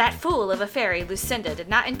 that fool of a fairy, Lucinda, did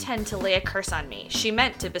not intend to lay a curse on me. She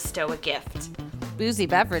meant to bestow a gift. Boozy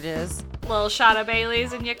beverages. Little shot of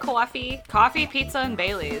Bailey's in your coffee. Coffee, pizza, and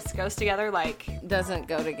Bailey's goes together like... Doesn't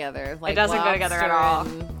go together. Like it doesn't go together at all.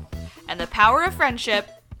 And the power of friendship.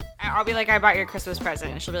 I'll be like, I bought your Christmas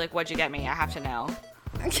present. And she'll be like, what'd you get me? I have to know.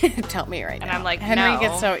 Tell me right now. And I'm like, Henry no.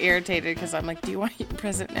 gets so irritated because I'm like, do you want your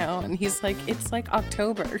present now? And he's like, it's like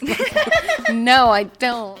October. No, I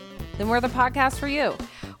don't. Then we're the podcast for you.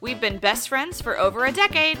 We've been best friends for over a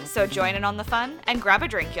decade, so join in on the fun and grab a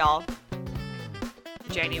drink, y'all.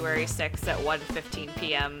 January 6th at 1:15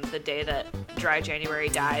 p.m., the day that Dry January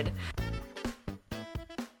died.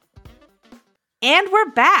 And we're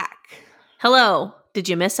back. Hello. Did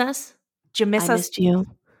you miss us? Did you miss us? I missed you.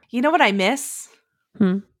 You know what I miss?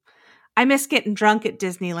 I miss getting drunk at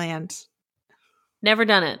Disneyland. Never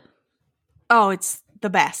done it. Oh, it's the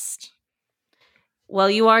best. Well,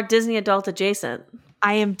 you are Disney adult adjacent.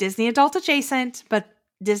 I am Disney adult adjacent, but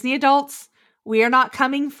Disney adults, we are not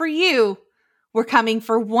coming for you. We're coming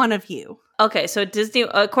for one of you. Okay, so Disney,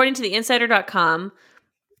 according to the insider.com,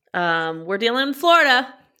 we're dealing in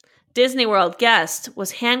Florida. Disney World guest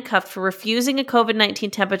was handcuffed for refusing a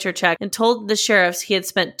COVID-19 temperature check and told the sheriffs he had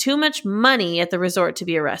spent too much money at the resort to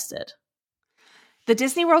be arrested. The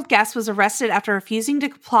Disney World guest was arrested after refusing to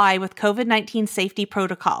comply with COVID-19 safety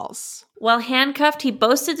protocols. While handcuffed, he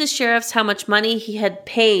boasted to sheriffs how much money he had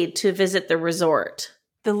paid to visit the resort.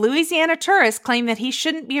 The Louisiana tourist claimed that he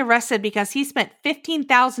shouldn't be arrested because he spent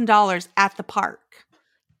 $15,000 at the park.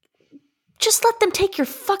 Just let them take your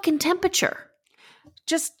fucking temperature.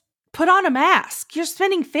 Just put on a mask. You're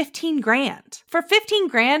spending $15,000. For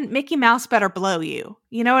 $15,000, Mickey Mouse better blow you.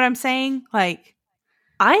 You know what I'm saying? Like,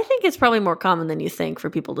 I think it's probably more common than you think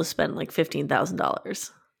for people to spend like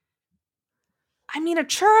 $15,000. I mean, a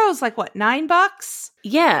churro's like what, $9?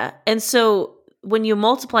 Yeah. And so when you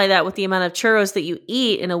multiply that with the amount of churros that you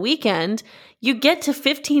eat in a weekend, you get to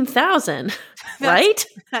 15,000, right?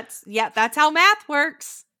 That's how math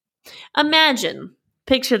works. Imagine,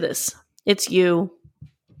 picture this. It's you,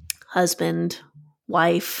 husband,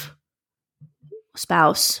 wife,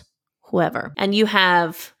 spouse, whoever. And you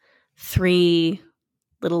have 3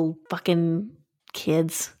 little fucking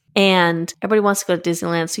kids. And everybody wants to go to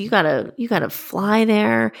Disneyland, so you gotta fly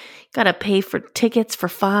there. You gotta pay for tickets for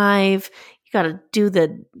 5. You got to do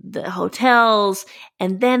the hotels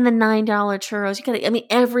and then the $9 churros. You got to, I mean,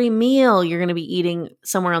 every meal you're going to be eating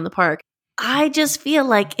somewhere on the park. I just feel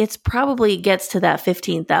like it's probably gets to that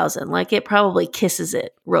 15,000. Like it probably kisses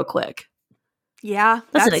it real quick. Yeah.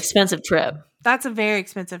 That's an expensive trip. That's a very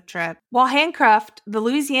expensive trip. While handcuffed, the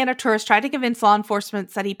Louisiana tourist tried to convince law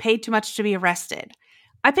enforcement that he paid too much to be arrested.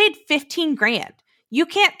 I paid 15 grand. You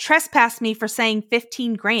can't trespass me for saying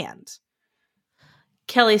 15 grand.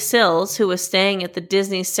 Kelly Sills, who was staying at the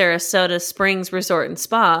Disney Sarasota Springs Resort and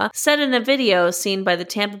Spa, said in a video seen by the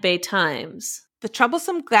Tampa Bay Times. The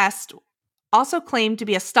troublesome guest also claimed to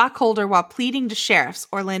be a stockholder while pleading to sheriffs,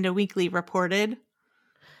 Orlando Weekly reported.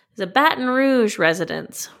 The Baton Rouge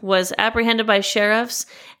resident was apprehended by sheriffs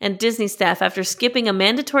and Disney staff after skipping a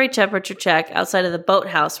mandatory temperature check outside of the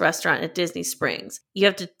Boathouse restaurant at Disney Springs. You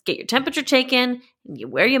have to get your temperature taken, and you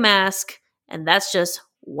wear your mask, and that's just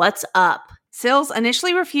what's up. Sills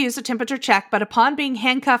initially refused a temperature check, but upon being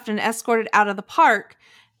handcuffed and escorted out of the park,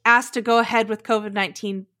 asked to go ahead with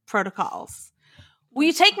COVID-19 protocols. Will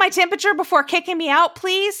you take my temperature before kicking me out,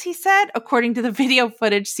 please? He said, according to the video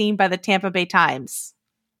footage seen by the Tampa Bay Times.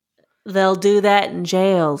 They'll do that in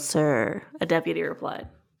jail, sir, a deputy replied.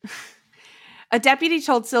 A deputy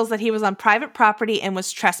told Sills that he was on private property and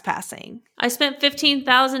was trespassing. I spent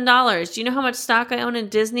 $15,000. Do you know how much stock I own in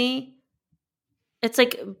Disney? It's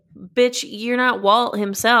like, bitch, you're not Walt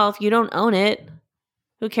himself. You don't own it.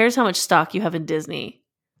 Who cares how much stock you have in Disney?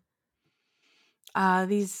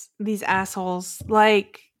 These assholes.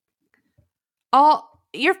 Like,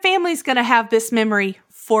 your family's gonna have this memory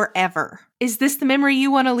forever. Is this the memory you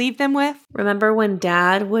want to leave them with? Remember when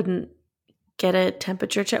Dad wouldn't get a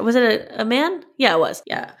temperature check? Was it a man? Yeah, it was.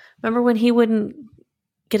 Yeah. Remember when he wouldn't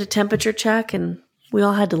get a temperature check and we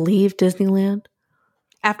all had to leave Disneyland?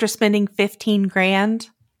 After spending 15 grand?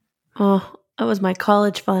 Oh, that was my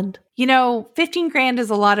college fund. You know, 15 grand is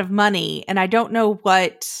a lot of money, and I don't know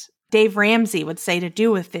what Dave Ramsey would say to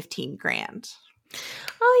do with 15 grand.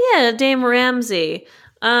 Oh, yeah, Dame Ramsey.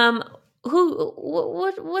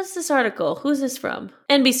 What's this article? Who's this from?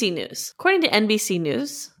 NBC News. According to NBC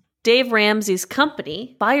News, Dave Ramsey's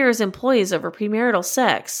company fires employees over premarital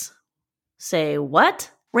sex. Say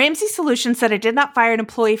what? Ramsey Solutions said it did not fire an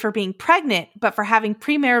employee for being pregnant, but for having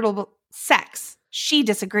premarital sex. She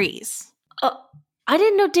disagrees. I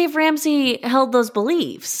didn't know Dave Ramsey held those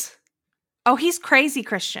beliefs. Oh, he's crazy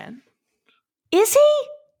Christian. Is he?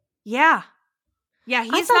 Yeah. Yeah,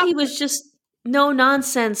 I thought he was just no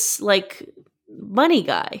nonsense, like, money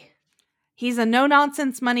guy. He's a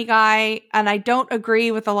no-nonsense money guy, and I don't agree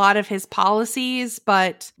with a lot of his policies,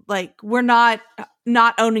 but, like, we're not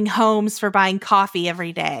owning homes for buying coffee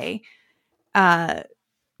every day,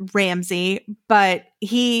 Ramsey, but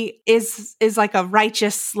he is like a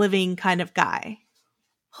righteous living kind of guy.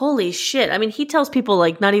 Holy shit. I mean, he tells people,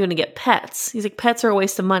 like, not even to get pets. He's like, pets are a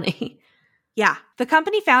waste of money. Yeah. The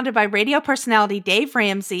company founded by radio personality Dave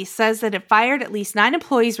Ramsey says that it fired at least 9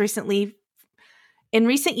 employees in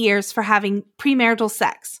recent years for having premarital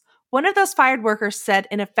sex. One of those fired workers said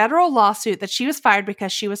in a federal lawsuit that she was fired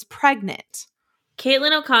because she was pregnant.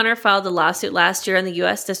 Caitlin O'Connor filed a lawsuit last year in the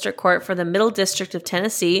U.S. District Court for the Middle District of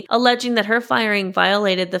Tennessee, alleging that her firing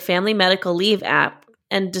violated the Family Medical Leave Act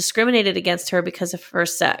and discriminated against her because of her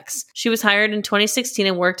sex. She was hired in 2016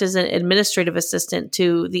 and worked as an administrative assistant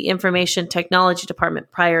to the Information Technology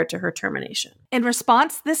Department prior to her termination. In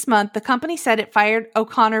response this month, the company said it fired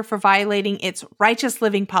O'Connor for violating its righteous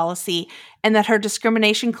living policy and that her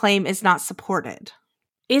discrimination claim is not supported.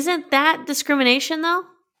 Isn't that discrimination, though?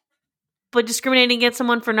 But discriminating against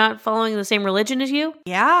someone for not following the same religion as you?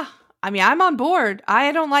 Yeah. I mean, I'm on board.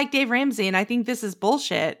 I don't like Dave Ramsey, and I think this is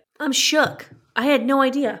bullshit. I'm shook. I had no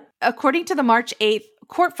idea. According to the March 8th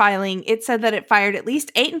court filing, it said that it fired at least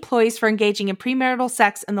 8 employees for engaging in premarital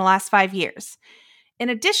sex in the last 5 years. In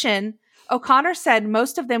addition, O'Connor said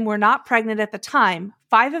most of them were not pregnant at the time.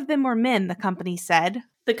 5 of them were men, the company said.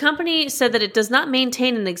 The company said that it does not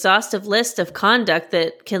maintain an exhaustive list of conduct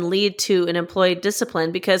that can lead to an employee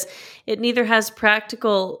discipline because it neither has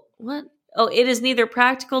practical... What? Oh, it is neither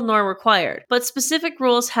practical nor required. But specific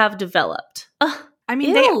rules have developed. I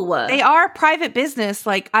mean, they are private business.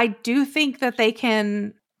 Like, I do think that they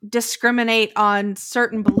can discriminate on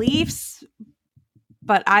certain beliefs,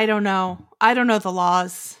 but I don't know. I don't know the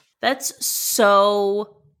laws. That's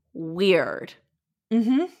so weird.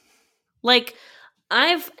 Mm-hmm. Like,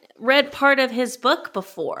 I've read part of his book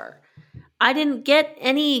before. I didn't get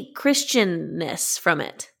any Christianness from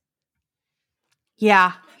it.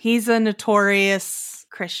 Yeah, he's a notorious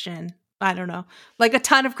Christian. I don't know. Like, a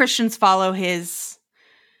ton of Christians follow his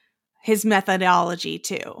methodology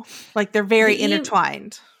too. Like, they're very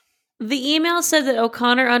intertwined. The email said that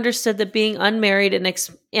O'Connor understood that being unmarried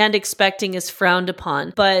and expecting is frowned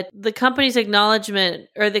upon, but the company's acknowledgement,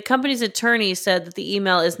 or the company's attorney said that the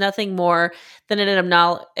email is nothing more than an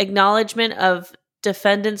acknowledgement of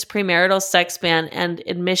defendant's premarital sex ban and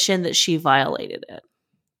admission that she violated it.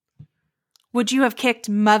 Would you have kicked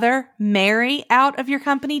Mother Mary out of your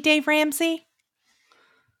company, Dave Ramsey?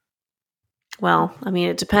 Well, I mean,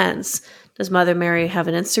 it depends. Does Mother Mary have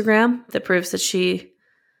an Instagram that proves that she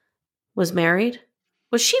was married?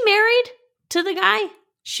 Was she married to the guy?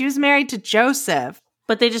 She was married to Joseph.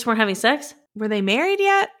 But they just weren't having sex? Were they married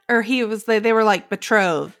yet? Or they were like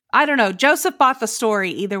betrothed? I don't know. Joseph bought the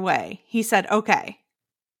story either way. He said, okay.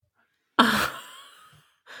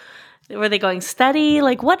 Were they going steady?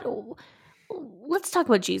 Like what? Let's talk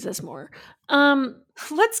about Jesus more.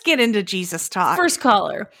 Let's get into Jesus talk. First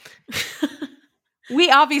caller.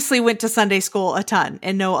 We obviously went to Sunday school a ton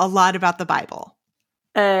and know a lot about the Bible.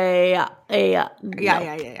 Yeah. Yeah.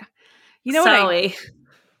 You know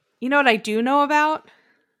what I do know about?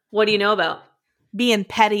 What do you know about? Being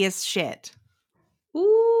petty as shit.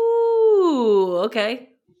 Ooh, okay.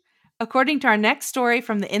 According to our next story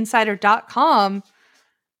from theinsider.com,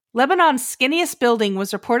 Lebanon's skinniest building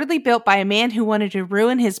was reportedly built by a man who wanted to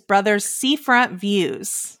ruin his brother's seafront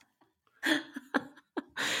views.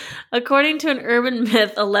 According to an urban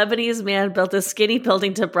myth, a Lebanese man built a skinny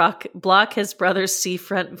building to block his brother's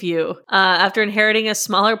seafront view. After inheriting a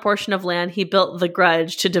smaller portion of land, he built the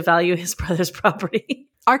Grudge to devalue his brother's property.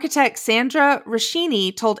 Architect Sandra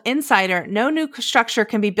Rashini told Insider no new structure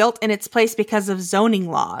can be built in its place because of zoning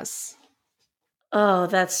laws. Oh,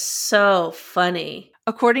 that's so funny.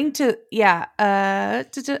 According to an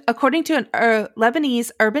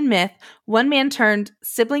Lebanese urban myth, one man turned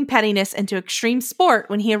sibling pettiness into extreme sport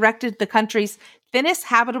when he erected the country's thinnest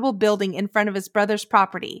habitable building in front of his brother's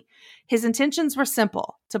property. His intentions were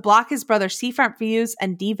simple: to block his brother's seafront views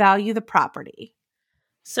and devalue the property.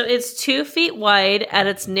 So it's 2 feet wide at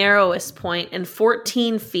its narrowest point and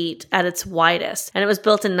 14 feet at its widest. And it was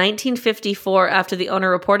built in 1954 after the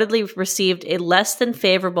owner reportedly received a less than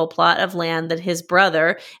favorable plot of land than his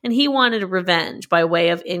brother, and he wanted revenge by way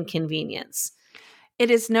of inconvenience.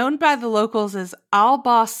 It is known by the locals as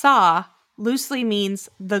Al-Basa, loosely means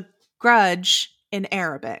the Grudge in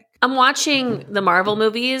Arabic. I'm watching the Marvel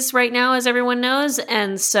movies right now, as everyone knows,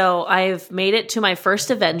 and so I've made it to my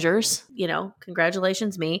first Avengers. You know,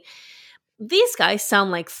 congratulations me. These guys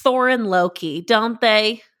sound like Thor and Loki, don't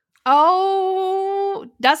they? Oh,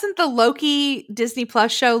 doesn't the Loki Disney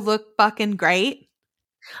Plus show look fucking great?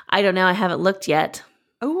 I don't know. I haven't looked yet.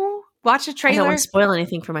 Oh, watch a trailer. I don't want to spoil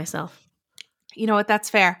anything for myself. You know what?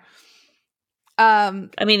 That's fair. I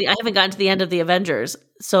mean, I haven't gotten to the end of the Avengers,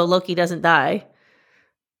 so Loki doesn't die.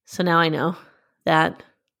 So now I know that.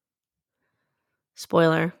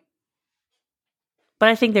 Spoiler. But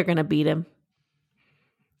I think they're going to beat him.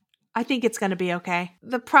 I think it's going to be okay.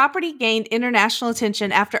 The property gained international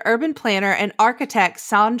attention after urban planner and architect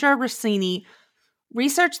Sandra Rossini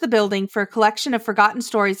researched the building for a collection of forgotten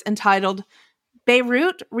stories entitled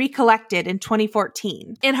Beirut Recollected in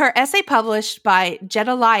 2014. In her essay published by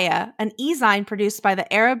Jedaliah, an e-zine produced by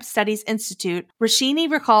the Arab Studies Institute, Rossini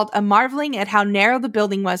recalled a marveling at how narrow the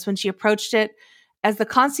building was when she approached it as the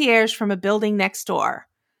concierge from a building next door.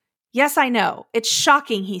 Yes, I know. It's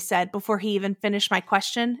shocking, he said before he even finished my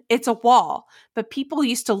question. It's a wall, but people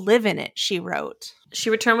used to live in it, she wrote. She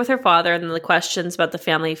returned with her father and the questions about the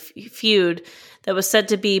family feud that was said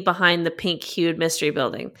to be behind the pink-hued mystery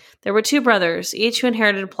building. There were 2 brothers, each who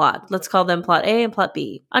inherited a plot. Let's call them Plot A and Plot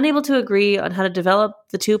B. Unable to agree on how to develop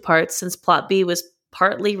the 2 parts since Plot B was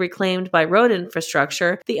partly reclaimed by road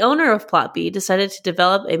infrastructure, the owner of Plot B decided to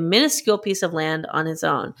develop a minuscule piece of land on his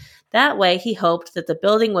own. That way, he hoped that the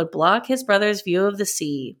building would block his brother's view of the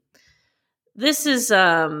sea. This is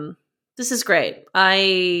great.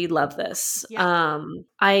 I love this. Yeah.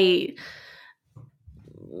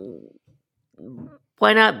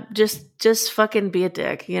 Why not just fucking be a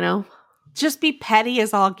dick, you know? Just be petty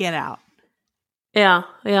as all get out. Yeah.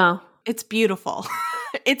 It's beautiful.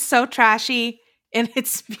 It's so trashy and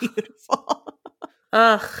it's beautiful.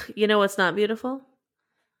 Ugh, you know what's not beautiful?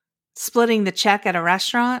 Splitting the check at a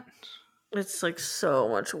restaurant. It's like so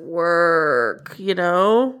much work, you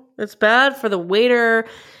know? It's bad for the waiter.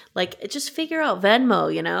 Like, just figure out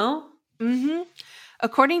Venmo, you know? Mm-hmm.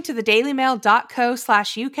 According to the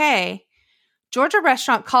dailymail.co/UK, Georgia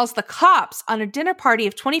restaurant calls the cops on a dinner party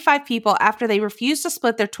of 25 people after they refused to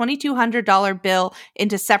split their $2,200 bill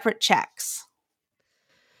into separate checks.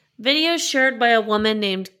 Videos shared by a woman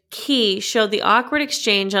named Key showed the awkward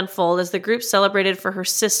exchange unfold as the group celebrated for her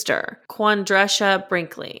sister, Quandresha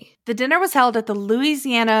Brinkley. The dinner was held at the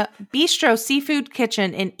Louisiana Bistro Seafood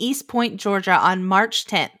Kitchen in East Point, Georgia on March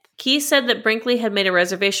 10th. Key said that Brinkley had made a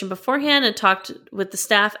reservation beforehand and talked with the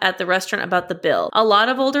staff at the restaurant about the bill. A lot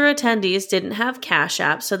of older attendees didn't have Cash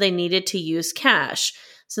App, so they needed to use cash.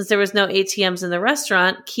 Since there was no ATMs in the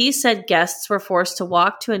restaurant, Key said guests were forced to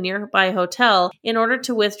walk to a nearby hotel in order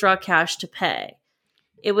to withdraw cash to pay.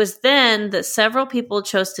 It was then that several people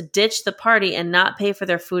chose to ditch the party and not pay for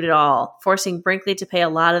their food at all, forcing Brinkley to pay a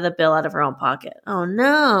lot of the bill out of her own pocket. Oh,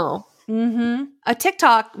 no. A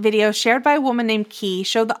TikTok video shared by a woman named Key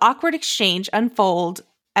showed the awkward exchange unfold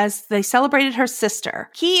as they celebrated her sister.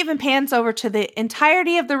 Key even pans over to the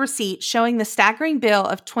entirety of the receipt, showing the staggering bill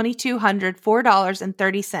of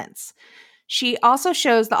 $2,204.30. She also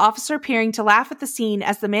shows the officer appearing to laugh at the scene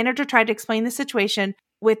as the manager tried to explain the situation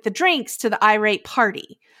with the drinks to the irate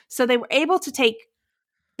party. So they weren't able to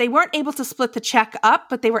split the check up,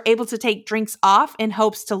 but they were able to take drinks off in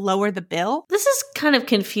hopes to lower the bill. This is kind of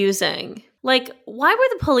confusing. Like, why were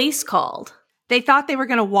the police called? They thought they were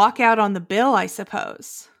going to walk out on the bill, I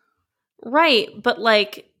suppose. Right, but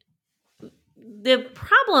like, the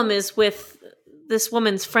problem is with this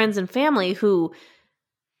woman's friends and family who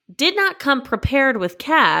did not come prepared with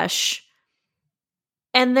cash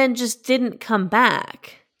and then just didn't come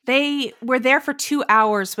back. They were there for 2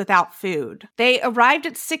 hours without food. They arrived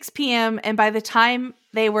at 6 p.m. and by the time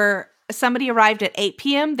somebody arrived at 8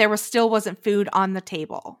 p.m., there still wasn't food on the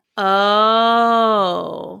table.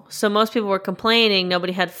 Oh, so most people were complaining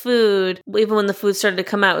nobody had food. Even when the food started to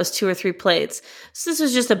come out, it was 2 or 3 plates. So this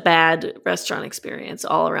was just a bad restaurant experience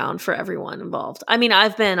all around for everyone involved. I mean,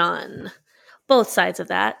 I've been on both sides of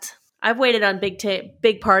that. I've waited on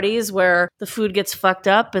big parties where the food gets fucked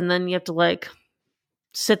up and then you have to like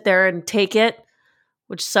sit there and take it,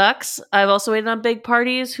 which sucks. I've also waited on big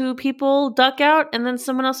parties who people duck out and then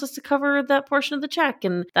someone else has to cover that portion of the check,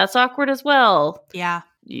 and that's awkward as well. Yeah.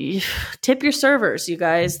 Tip your servers, you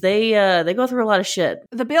guys. They go through a lot of shit.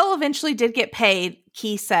 The bill eventually did get paid,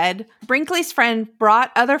 Key said. Brinkley's friend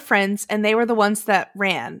brought other friends and they were the ones that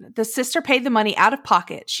ran. The sister paid the money out of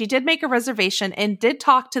pocket. She did make a reservation and did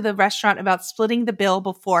talk to the restaurant about splitting the bill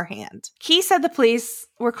beforehand. Key said the police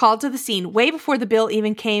were called to the scene way before the bill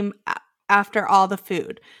even came after all the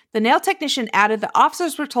food. The nail technician added the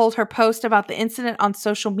officers were told her post about the incident on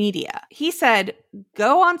social media. He said,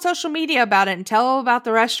 go on social media about it and tell about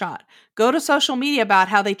the restaurant. Go to social media about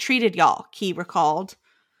how they treated y'all, Key recalled.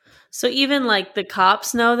 So even like the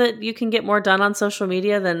cops know that you can get more done on social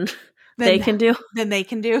media than they can do? Than they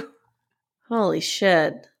can do. Holy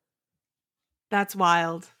shit. That's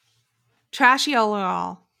wild. Trashy all in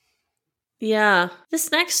all. Yeah.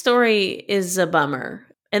 This next story is a bummer.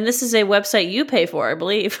 And this is a website you pay for, I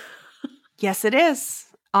believe. Yes, it is.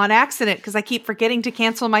 On accident, because I keep forgetting to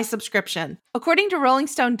cancel my subscription. According to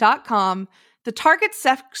RollingStone.com, the Target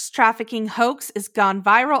sex trafficking hoax is gone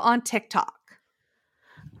viral on TikTok.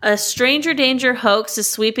 A stranger danger hoax is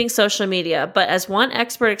sweeping social media, but as one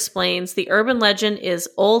expert explains, the urban legend is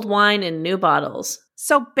old wine in new bottles.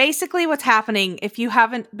 So basically what's happening, if you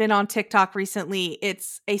haven't been on TikTok recently,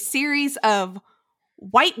 it's a series of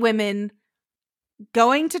white women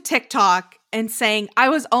going to TikTok and saying, I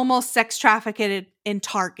was almost sex trafficked in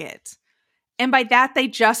Target. And by that, they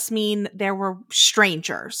just mean there were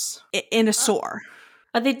strangers in a store.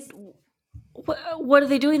 Are they? What are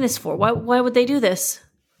they doing this for? Why would they do this?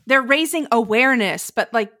 They're raising awareness,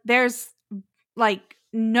 but like there's like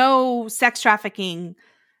no sex trafficking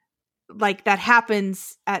like that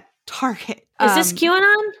happens at Target. Is this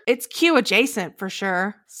QAnon? It's Q adjacent for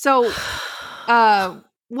sure. So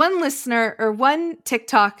one listener or one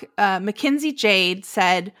TikTok, Mackenzie Jade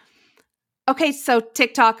said, okay, so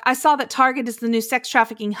TikTok, I saw that Target is the new sex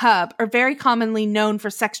trafficking hub, or very commonly known for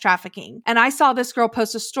sex trafficking. And I saw this girl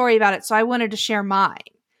post a story about it, so I wanted to share mine.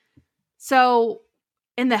 So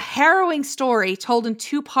in the harrowing story told in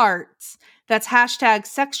 2 parts, that's hashtag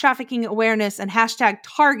sex trafficking awareness and hashtag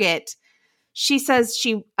Target, she says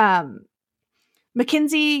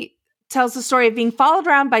Mackenzie tells the story of being followed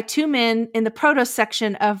around by 2 men in the produce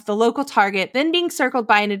section of the local Target, then being circled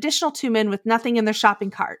by an additional 2 men with nothing in their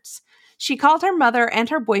shopping carts. She called her mother and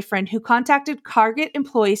her boyfriend, who contacted Target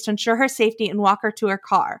employees to ensure her safety and walk her to her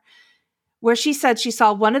car, where she said she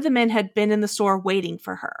saw one of the men had been in the store waiting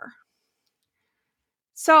for her.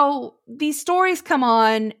 So these stories come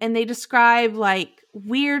on and they describe like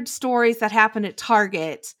weird stories that happen at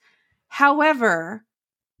Target. However,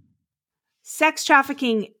 sex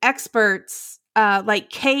trafficking experts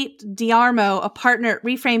like Kate Diarmo, a partner at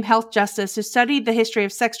Reframe Health Justice who studied the history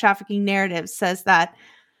of sex trafficking narratives, says that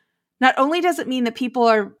Not only does it mean that people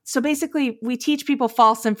are, so basically we teach people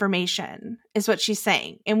false information is what she's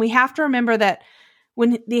saying. And we have to remember that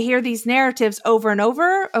when they hear these narratives over and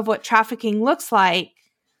over of what trafficking looks like,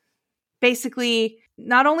 basically,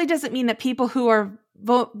 not only does it mean that people who are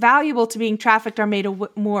valuable to being trafficked are made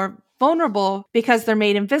more vulnerable because they're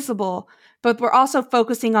made invisible, but we're also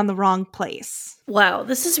focusing on the wrong place. Wow,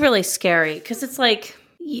 this is really scary because it's like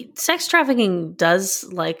sex trafficking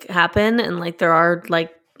does like happen, and like there are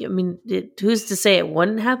like, I mean, who's to say it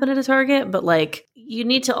wouldn't happen at a Target? But like, you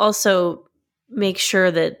need to also make sure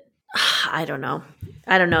that I don't know.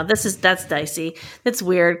 That's dicey. That's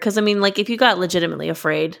weird because I mean, like, if you got legitimately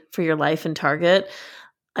afraid for your life in Target,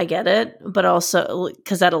 I get it, but also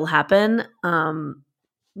because that'll happen,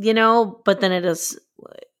 you know. But then it is.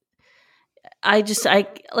 I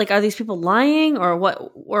like, are these people lying or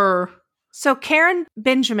what? Or so Karen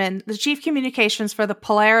Benjamin, the chief communications for the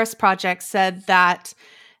Polaris Project, said that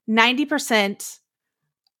 90%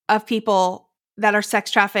 of people that are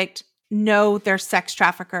sex trafficked know their sex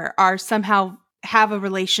trafficker, are somehow have a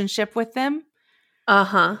relationship with them.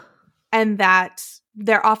 And that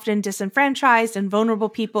they're often disenfranchised and vulnerable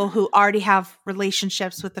people who already have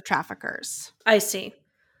relationships with the traffickers. I see.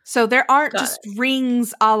 So there aren't just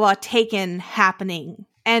rings a la Taken happening.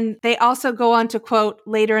 And they also go on to quote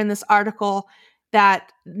later in this article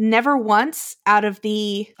that never once out of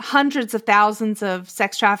the hundreds of thousands of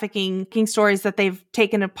sex trafficking stories that they've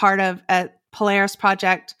taken a part of at Polaris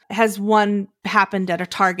Project has one happened at a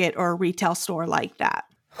Target or a retail store like that.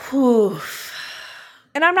 Oof.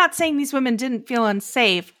 And I'm not saying these women didn't feel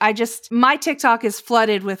unsafe. My TikTok is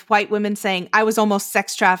flooded with white women saying, I was almost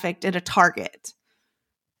sex trafficked at a Target.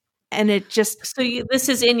 And it just... So this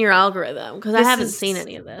is in your algorithm? Because I haven't seen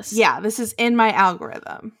any of this. Yeah, this is in my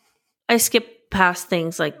algorithm. I skip past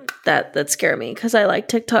things like that scare me because I like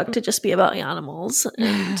TikTok to just be about animals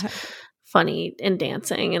and funny and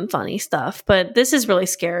dancing and funny stuff. But this is really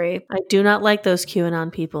scary. I do not like those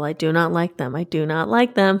QAnon people. I do not like them. I do not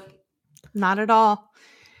like them. Not at all.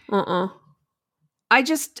 I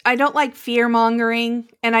don't like fear mongering.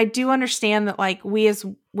 And I do understand that like we as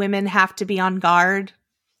women have to be on guard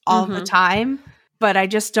all the time, but I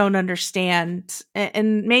just don't understand.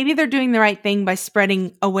 And maybe they're doing the right thing by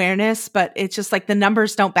spreading awareness, but it's just like the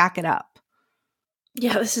numbers don't back it up.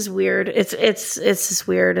 Yeah, this is weird. It's just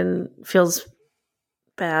weird and feels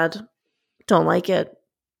bad. Don't like it.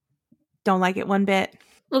 Don't like it one bit.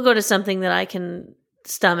 We'll go to something that I can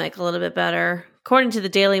stomach a little bit better. According to the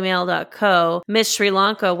dailymail.co, Miss Sri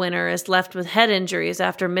Lanka winner is left with head injuries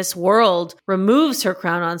after Miss World removes her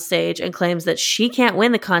crown on stage and claims that she can't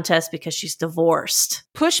win the contest because she's divorced.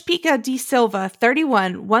 Pushpika De Silva,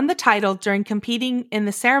 31, won the title during competing in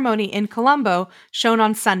the ceremony in Colombo, shown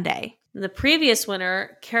on Sunday. The previous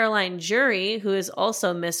winner, Caroline Jury, who is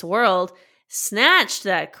also Miss World, snatched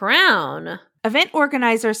that crown. Event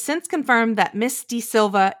organizers since confirmed that Miss De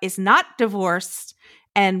Silva is not divorced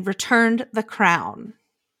and returned the crown.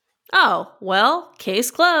 Oh, well,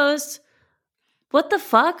 case closed. What the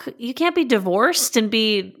fuck? You can't be divorced and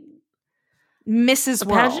be Mrs. a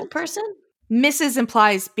World. pageant person? Mrs.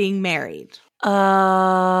 implies being married. Oh.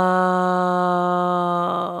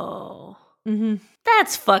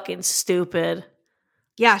 That's fucking stupid.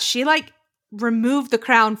 Yeah, she like removed the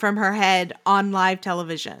crown from her head on live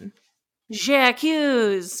television. Jack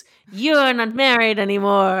Hughes, you're not married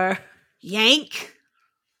anymore. Yank.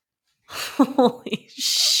 Holy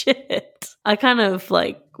shit. I kind of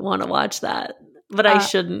like want to watch that, but I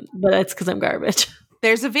shouldn't. But it's because I'm garbage.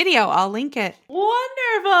 There's a video. I'll link it.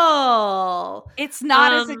 Wonderful. It's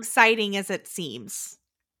not as exciting as it seems.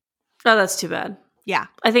 Oh, that's too bad. Yeah.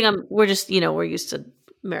 I think we're just, we're used to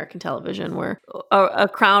American television where a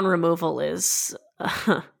crown removal is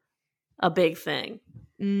a big thing.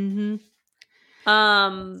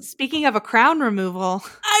 Speaking of a crown removal,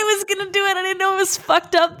 I was gonna do it. I didn't know it was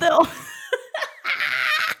fucked up though.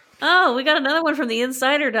 Oh, we got another one from the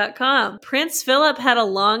insider.com. Prince Philip had a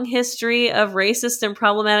long history of racist and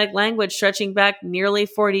problematic language stretching back nearly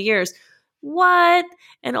 40 years. What?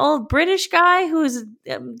 An old British guy who's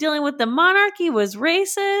dealing with the monarchy was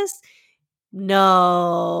racist?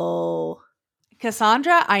 No.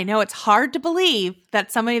 Cassandra, I know it's hard to believe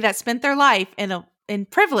that somebody that spent their life in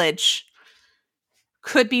privilege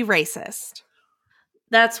could be racist.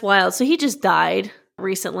 That's wild. So he just died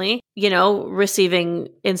recently, receiving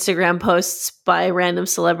Instagram posts by random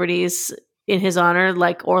celebrities in his honor,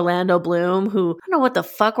 like Orlando Bloom, who, I don't know what the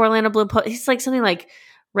fuck Orlando Bloom he's like something like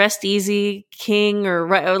rest easy king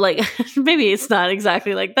or like maybe it's not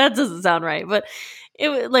exactly like that, doesn't sound right, but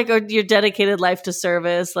it like, or your dedicated life to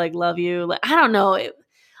service, like love you, like I don't know.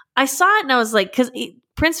 I saw it and I was like, because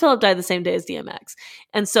Prince Philip died the same day as DMX.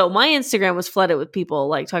 And so my Instagram was flooded with people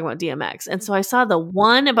like talking about DMX. And so I saw the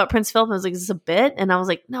one about Prince Philip. I was like, is this a bit? And I was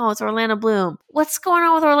like, no, it's Orlando Bloom. What's going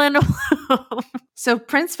on with Orlando Bloom? So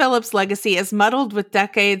Prince Philip's legacy is muddled with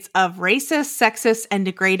decades of racist, sexist, and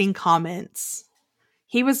degrading comments.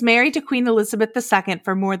 He was married to Queen Elizabeth II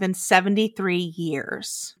for more than 73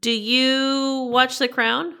 years. Do you watch The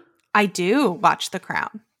Crown? I do watch The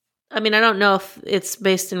Crown. I mean, I don't know if it's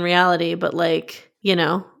based in reality, but like, you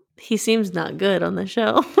know, he seems not good on the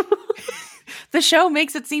show. The show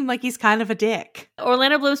makes it seem like he's kind of a dick.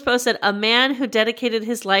 Orlando Bloom's posted, a man who dedicated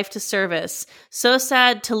his life to service. So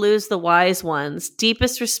sad to lose the wise ones.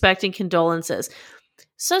 Deepest respect and condolences.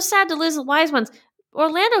 So sad to lose the wise ones.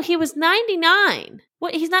 Orlando, he was 99.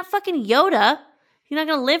 What? He's not fucking Yoda. He's not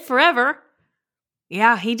going to live forever.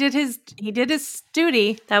 Yeah, he did his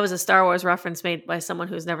duty. That was a Star Wars reference made by someone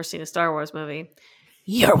who's never seen a Star Wars movie.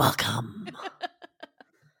 You're welcome.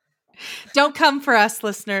 Don't come for us,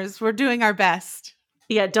 listeners. We're doing our best.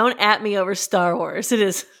 Yeah, don't at me over Star Wars. It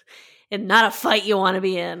is not a fight you want to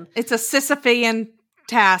be in. It's a Sisyphean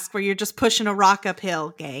task where you're just pushing a rock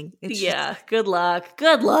uphill, gang. Yeah, good luck.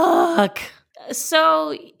 Good luck.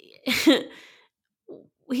 So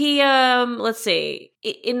he, let's see.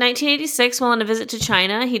 In 1986, while on a visit to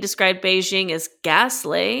China, he described Beijing as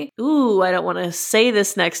ghastly. Ooh, I don't want to say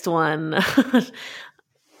this next one.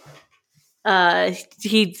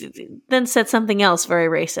 He then said something else very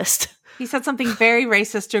racist. He said something very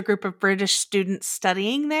racist to a group of British students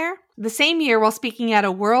studying there. The same year, while speaking at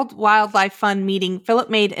a World Wildlife Fund meeting, Philip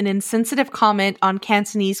made an insensitive comment on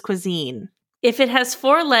Cantonese cuisine. If it has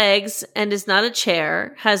 4 legs and is not a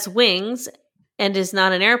chair, has wings and is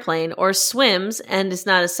not an airplane, or swims and is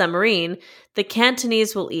not a submarine, the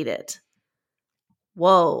Cantonese will eat it.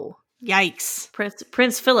 Whoa. Yikes.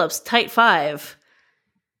 Prince Philip's tight 5.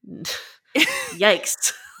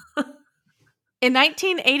 Yikes. In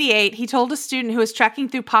 1988, he told a student who was trekking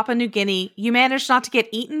through Papua New Guinea, "You managed not to get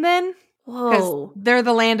eaten then? Whoa. They're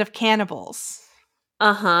the land of cannibals."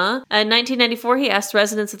 Uh-huh. In 1994, he asked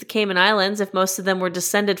residents of the Cayman Islands if most of them were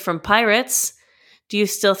descended from pirates. Do you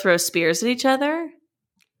still throw spears at each other?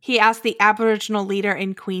 He asked the Aboriginal leader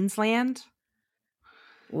in Queensland.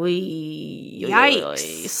 Yikes.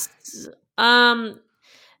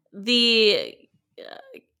 The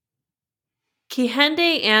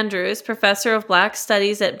Kehinde Andrews, professor of Black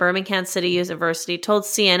Studies at Birmingham City University, told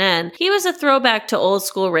CNN he was a throwback to old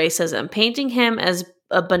school racism. Painting him as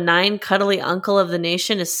a benign, cuddly uncle of the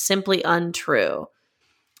nation is simply untrue.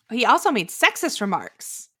 He also made sexist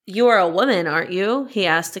remarks. You are a woman, aren't you? He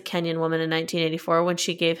asked a Kenyan woman in 1984 when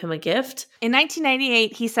she gave him a gift. In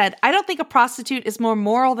 1998, he said, "I don't think a prostitute is more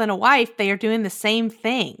moral than a wife. They are doing the same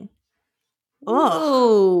thing."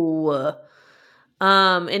 Ooh.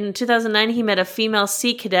 In 2009, he met a female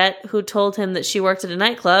sea cadet who told him that she worked at a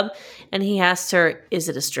nightclub, and he asked her, "Is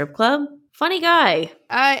it a strip club?" Funny guy.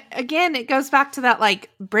 Again, it goes back to that like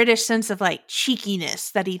British sense of like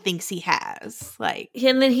cheekiness that he thinks he has. Like,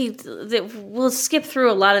 And then we'll skip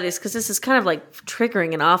through a lot of this because this is kind of like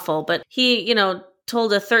triggering and awful. But he,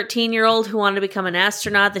 told a 13-year-old who wanted to become an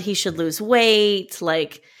astronaut that he should lose weight.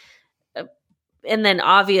 Like, and then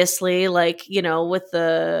obviously, like, with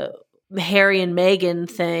the Harry and Meghan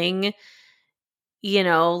thing,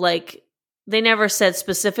 like, they never said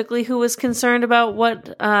specifically who was concerned about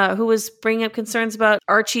who was bringing up concerns about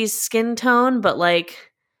Archie's skin tone, but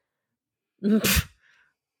like,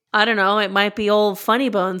 I don't know, it might be old funny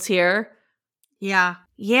bones here. Yeah.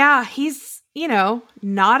 Yeah, he's,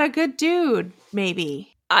 not a good dude,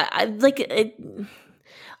 maybe. I like it.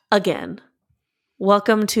 Again,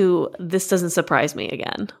 welcome to This Doesn't Surprise Me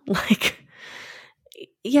Again. Like,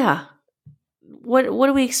 yeah. What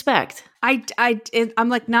do we expect? I'm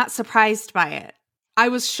like not surprised by it. I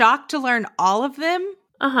was shocked to learn all of them.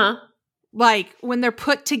 Uh-huh. Like when they're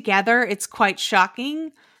put together, it's quite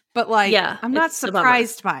shocking, but like, yeah, I'm not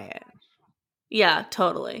surprised by it. Yeah,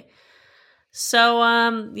 totally. So,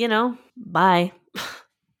 bye.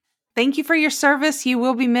 Thank you for your service. You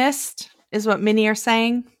will be missed, is what many are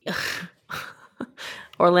saying.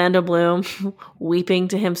 Orlando Bloom weeping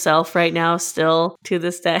to himself right now, still to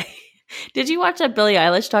this day. Did you watch that Billie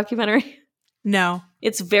Eilish documentary? No.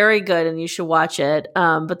 It's very good and you should watch it.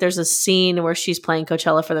 But there's a scene where she's playing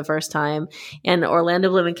Coachella for the first time and Orlando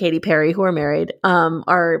Bloom and Katy Perry, who are married,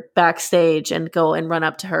 are backstage and go and run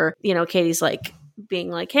up to her. Katie's like being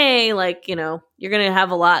like, hey, like, you're going to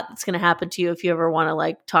have a lot that's going to happen to you if you ever want to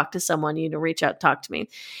like talk to someone, reach out, talk to me.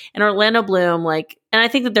 And Orlando Bloom, like, and I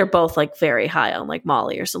think that they're both like very high on like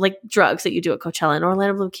Molly or so like drugs that you do at Coachella. And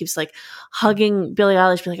Orlando Bloom keeps like hugging Billie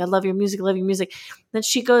Eilish, be like, I love your music, I love your music. Then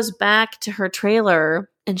she goes back to her trailer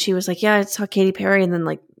And she was like, yeah, I saw Katy Perry. And then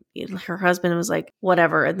like her husband was like,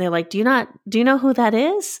 whatever. And they're like, do you know who that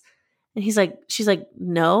is? And she's like,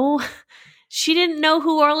 no. She didn't know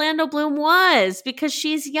who Orlando Bloom was because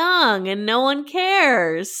she's young and no one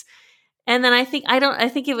cares. And then I think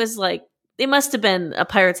it was like, it must have been a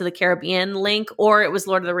Pirates of the Caribbean link, or it was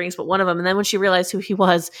Lord of the Rings, but one of them. And then when she realized who he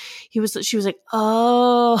was, she was like,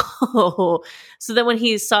 oh. So then when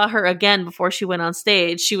he saw her again before she went on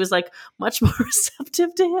stage, she was like much more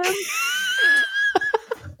receptive to him.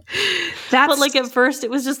 But like at first, it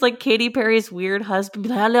was just like Katy Perry's weird husband,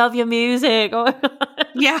 like, I love your music. Oh my God.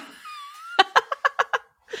 Yeah.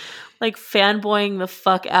 Like fanboying the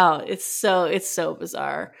fuck out. It's so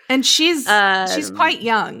bizarre. And she's quite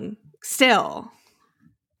young still.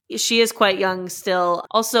 She is quite young still.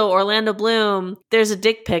 Also, Orlando Bloom, there's a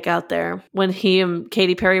dick pic out there when he and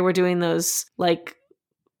Katy Perry were doing those like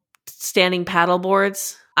standing paddle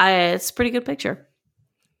boards. It's a pretty good picture.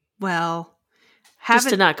 Well, just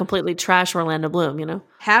to not completely trash Orlando Bloom, you know?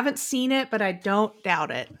 Haven't seen it, but I don't doubt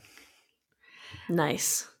it.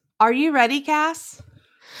 Nice. Are you ready, Cass?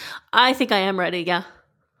 I think I am ready, yeah.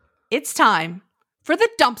 It's time for the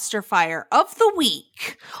dumpster fire of the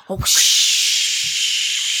week. Oh, shh.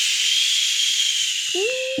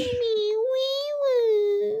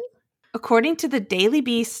 According to the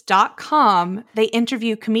dailybeast.com, they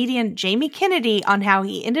interview comedian Jamie Kennedy on how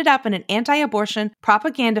he ended up in an anti-abortion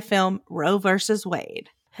propaganda film, Roe vs. Wade.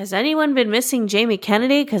 Has anyone been missing Jamie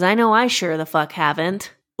Kennedy? Because I know I sure the fuck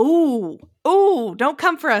haven't. Ooh, don't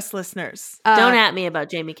come for us, listeners. Don't at me about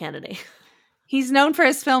Jamie Kennedy. He's known for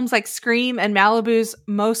his films like Scream and Malibu's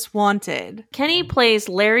Most Wanted. Kenny plays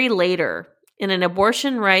Larry Lader, an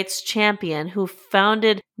abortion rights champion who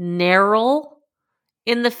founded NARAL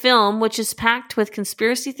in the film, which is packed with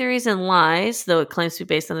conspiracy theories and lies, though it claims to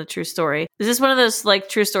be based on a true story. Is this one of those like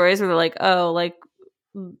true stories where they're like, oh, like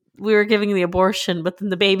we were giving the abortion, but then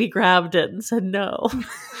the baby grabbed it and said no?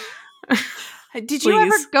 Did you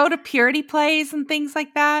ever go to purity plays and things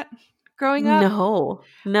like that growing up?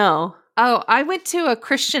 No. Oh, I went to a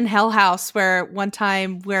Christian hell house where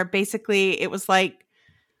basically it was like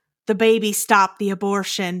the baby stopped the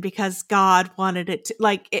abortion because God wanted it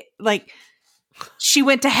to, she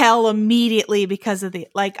went to hell immediately because of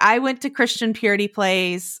I went to Christian purity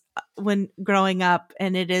plays when growing up,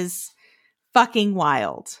 and it is fucking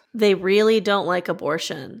wild. They really don't like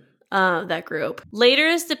abortion. That group. Later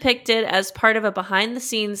is depicted as part of a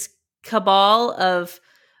behind-the-scenes cabal of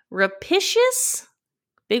rapacious,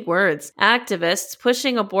 big words, activists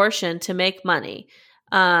pushing abortion to make money.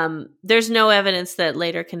 There's no evidence that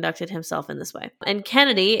Lader conducted himself in this way. And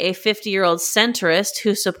Kennedy, a 50-year-old centrist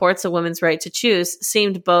who supports a woman's right to choose,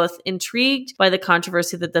 seemed both intrigued by the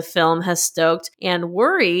controversy that the film has stoked and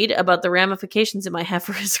worried about the ramifications it might have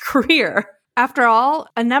for his career. After all,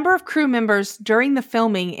 a number of crew members during the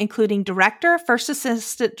filming, including director, first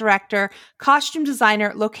assistant director, costume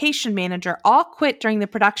designer, location manager, all quit during the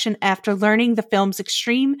production after learning the film's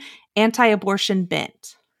extreme anti-abortion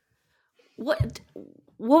bent. What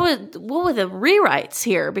were the rewrites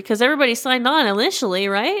here? Because everybody signed on initially,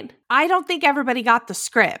 right? I don't think everybody got the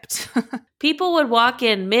script. People would walk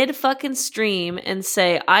in mid-fucking stream and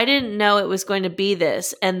say, I didn't know it was going to be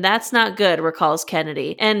this, and that's not good, recalls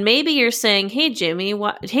Kennedy. And maybe you're saying, hey, Jamie,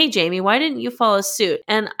 why didn't you follow suit?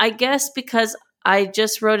 And I guess because I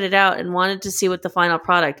just wrote it out and wanted to see what the final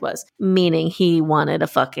product was, meaning he wanted a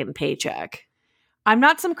fucking paycheck. I'm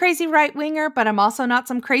not some crazy right-winger, but I'm also not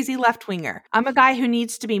some crazy left-winger. I'm a guy who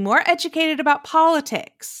needs to be more educated about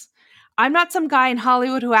politics. I'm not some guy in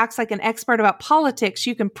Hollywood who acts like an expert about politics.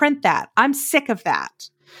 You can print that. I'm sick of that.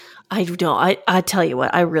 I tell you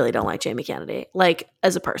what, I really don't like Jamie Kennedy, like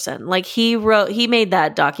as a person. Like he made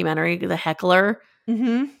that documentary, The Heckler,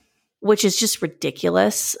 which is just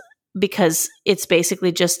ridiculous. Because it's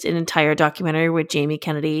basically just an entire documentary where Jamie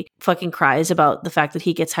Kennedy fucking cries about the fact that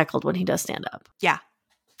he gets heckled when he does stand up. Yeah.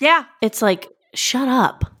 Yeah. It's like, shut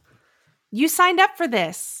up. You signed up for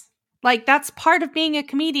this. Like, that's part of being a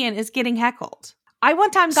comedian is getting heckled. I one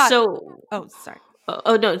time got... Oh, sorry.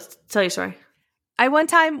 Oh, no. Tell your story. I one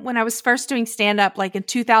time, when I was first doing stand-up, like in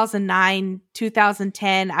 2009,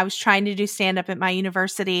 2010, I was trying to do stand-up at my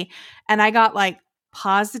university, and I got, like,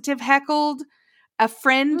 positive heckled. A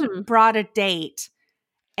friend brought a date,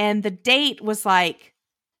 and the date was like,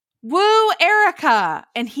 woo, Erica!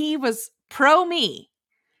 And he was pro me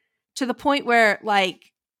to the point where,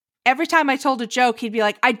 like, every time I told a joke, he'd be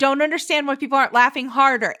like, I don't understand why people aren't laughing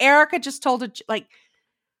harder. Erica just told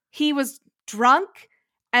he was drunk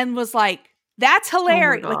and was like, that's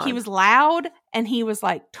hilarious. Oh, like, he was loud, and he was,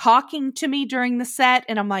 like, talking to me during the set,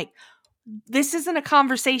 and I'm like, this isn't a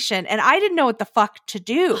conversation. And I didn't know what the fuck to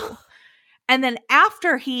do. And then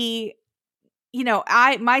after he,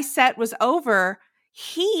 my set was over,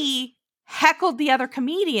 he heckled the other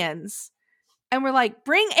comedians and were like,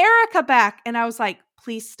 bring Erica back. And I was like,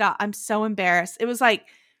 please stop. I'm so embarrassed. It was like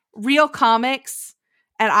real comics.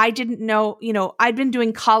 And I didn't know, I'd been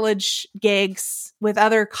doing college gigs with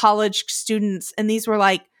other college students. And these were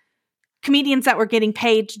like comedians that were getting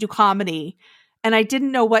paid to do comedy. And I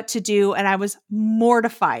didn't know what to do. And I was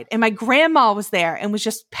mortified. And my grandma was there and was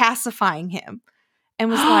just pacifying him and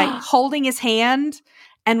was like holding his hand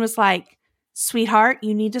and was like, sweetheart,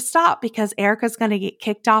 you need to stop because Erica's going to get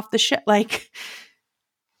kicked off the show. Like,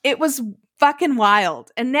 it was fucking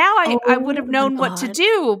wild. And now I would have known what to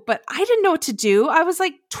do, but I didn't know what to do. I was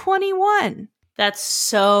like 21. That's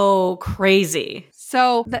so crazy.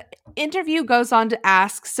 So the interview goes on to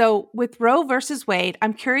ask, so with Roe versus Wade,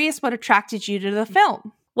 I'm curious what attracted you to the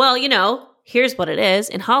film. Well, here's what it is.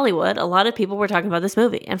 In Hollywood, a lot of people were talking about this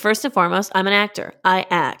movie. And first and foremost, I'm an actor. I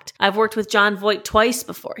act. I've worked with Jon Voight twice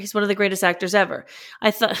before. He's one of the greatest actors ever. I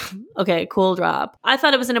thought, okay, cool drop. I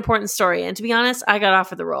thought it was an important story. And to be honest, I got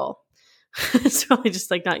offered the role. It's probably just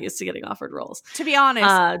like not used to getting offered roles. To be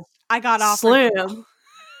honest, I got offered. Slim.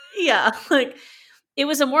 Yeah. Like, it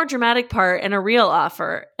was a more dramatic part and a real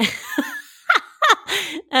offer.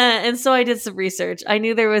 And so I did some research. I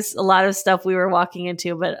knew there was a lot of stuff we were walking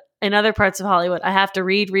into, but in other parts of Hollywood, I have to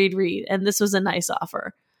read. And this was a nice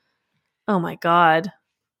offer. Oh my God.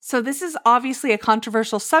 So this is obviously a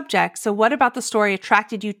controversial subject. So what about the story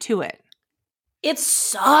attracted you to it? It's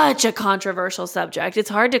such a controversial subject. It's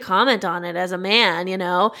hard to comment on it as a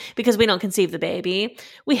man, because we don't conceive the baby.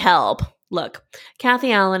 We help. Look,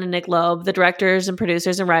 Kathy Allen and Nick Loeb, the directors and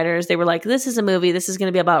producers and writers, they were like, this is a movie. This is going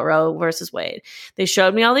to be about Roe versus Wade. They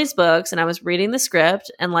showed me all these books and I was reading the script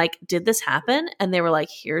and like, did this happen? And they were like,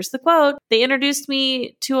 here's the quote. They introduced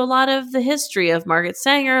me to a lot of the history of Margaret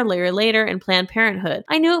Sanger, Larry Lader, and Planned Parenthood.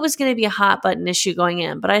 I knew it was going to be a hot button issue going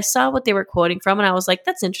in, but I saw what they were quoting from and I was like,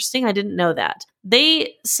 that's interesting. I didn't know that.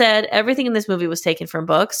 They said everything in this movie was taken from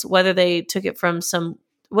books, whether they took some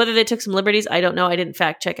liberties, I don't know. I didn't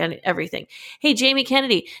fact check everything. Hey, Jamie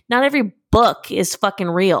Kennedy, not every book is fucking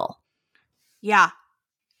real. Yeah,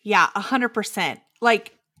 100%.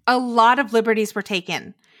 Like, a lot of liberties were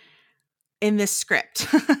taken in this script.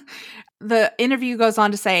 The interview goes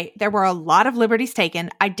on to say, there were a lot of liberties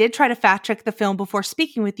taken. I did try to fact check the film before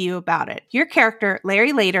speaking with you about it. Your character,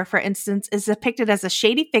 Larry Lader, for instance, is depicted as a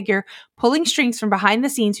shady figure pulling strings from behind the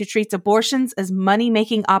scenes who treats abortions as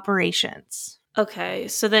money-making operations. Okay,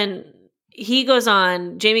 so then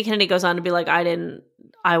Jamie Kennedy goes on to be like,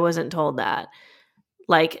 I wasn't told that.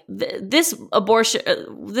 Like, this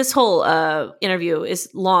whole interview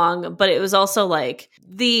is long, but it was also like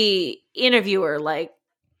the interviewer like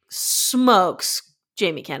smokes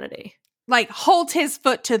Jamie Kennedy. Like, holds his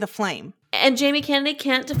foot to the flame. And Jamie Kennedy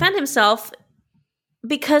can't defend himself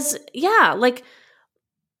because, yeah, like,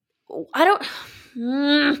 I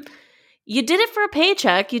don't... You did it for a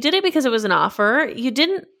paycheck. You did it because it was an offer. You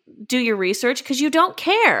didn't do your research because you don't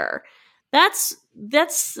care. That's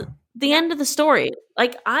the end of the story.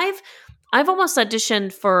 Like, I've almost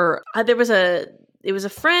auditioned for it was a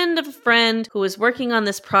friend of a friend who was working on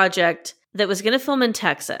this project that was going to film in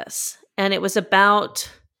Texas, and it was about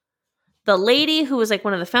the lady who was like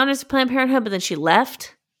one of the founders of Planned Parenthood, but then she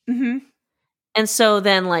left. Mm-hmm. And so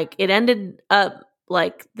then like it ended up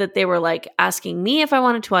like that they were like asking me if I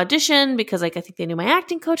wanted to audition because like I think they knew my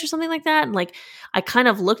acting coach or something like that, and like I kind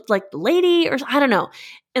of looked like the lady or I don't know.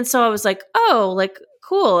 And so I was like, oh, like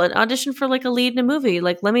cool, an audition for like a lead in a movie.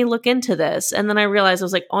 Like, let me look into this. And then I realized I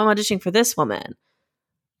was like, oh, I'm auditioning for this woman.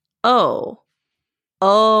 Oh,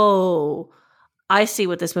 I see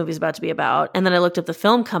what this movie is about to be about. And then I looked up the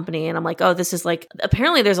film company and I'm like, oh, this is like,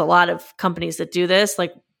 apparently there's a lot of companies that do this,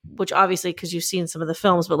 like, which obviously because you've seen some of the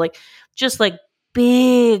films, but like just like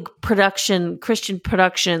big production, Christian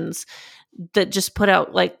productions that just put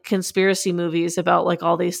out like conspiracy movies about like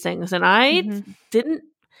all these things. And I didn't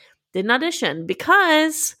audition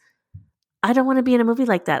because I don't want to be in a movie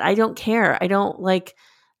like that. I don't care. I don't like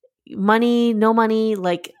money, no money.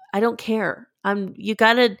 Like, I don't care. You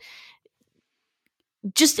gotta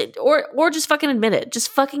just, or just fucking admit it. Just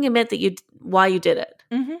fucking admit that why you did it.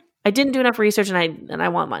 Mm-hmm. I didn't do enough research and I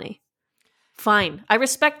want money. Fine. I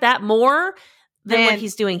respect that more than what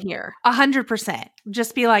he's doing here. 100%.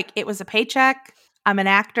 Just be like, it was a paycheck. I'm an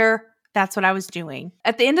actor. That's what I was doing.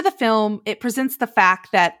 At the end of the film, it presents the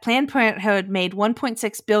fact that Planned Parenthood made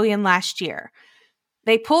 $1.6 billion last year.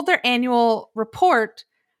 They pulled their annual report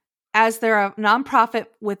as they're a nonprofit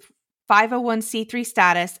with 501c3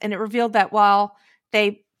 status, and it revealed that while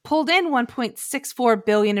they pulled in $1.64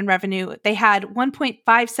 billion in revenue. They had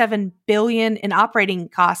 $1.57 billion in operating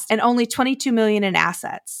costs and only $22 million in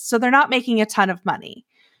assets. So they're not making a ton of money.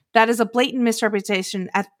 That is a blatant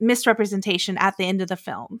misrepresentation at the end of the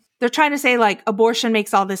film. They're trying to say like abortion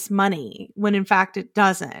makes all this money when in fact it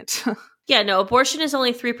doesn't. Yeah, no, abortion is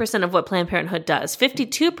only 3% of what Planned Parenthood does.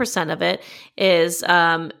 52% of it is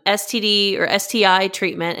STD or STI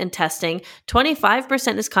treatment and testing.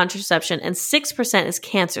 25% is contraception, and 6% is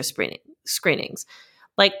cancer screenings.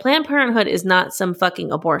 Like, Planned Parenthood is not some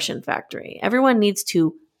fucking abortion factory. Everyone needs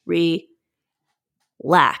to relax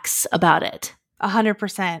about it.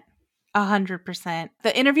 100%. 100%.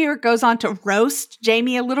 The interviewer goes on to roast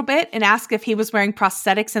Jamie a little bit and ask if he was wearing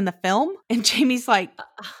prosthetics in the film. And Jamie's like,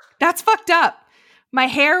 that's fucked up. My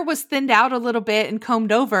hair was thinned out a little bit and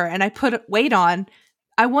combed over, and I put weight on.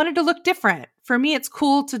 I wanted to look different. For me, it's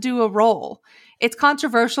cool to do a role. It's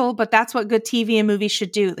controversial, but that's what good TV and movies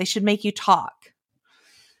should do. They should make you talk.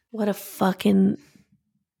 What a fucking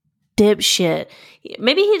dipshit.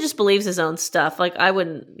 Maybe he just believes his own stuff. Like, I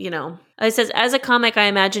wouldn't, It says, as a comic, I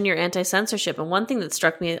imagine you're anti-censorship. And one thing that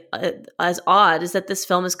struck me as odd is that this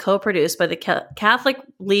film is co-produced by the Catholic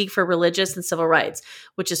League for Religious and Civil Rights,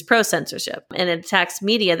 which is pro-censorship, and it attacks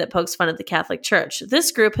media that pokes fun at the Catholic Church.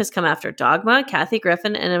 This group has come after Dogma, Kathy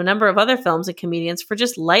Griffin, and a number of other films and comedians for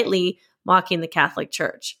just lightly mocking the Catholic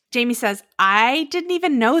Church. Jamie says, I didn't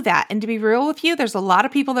even know that. And to be real with you, there's a lot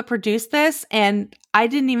of people that produce this, and I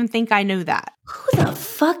didn't even think I knew that. Who the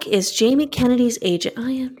fuck is Jamie Kennedy's agent?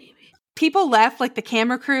 IMDb. People left, like the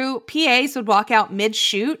camera crew. PAs would walk out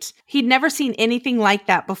mid-shoot. He'd never seen anything like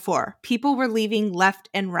that before. People were leaving left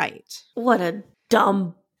and right. What a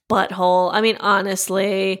dumb butthole. I mean,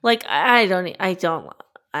 honestly, like, I don't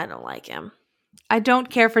like him. I don't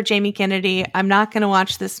care for Jamie Kennedy. I'm not going to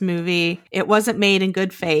watch this movie. It wasn't made in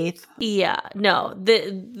good faith. Yeah, no.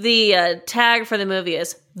 The tag for the movie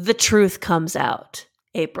is The Truth Comes Out,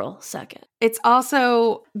 April 2nd. It's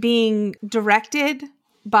also being directed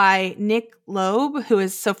by Nick Loeb, who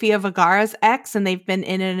is Sofia Vergara's ex, and they've been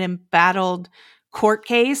in an embattled court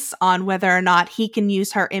case on whether or not he can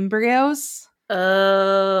use her embryos.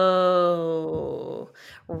 Oh,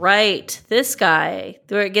 right. This guy,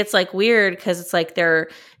 where it gets like weird because it's like they're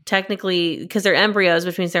technically, because they're embryos,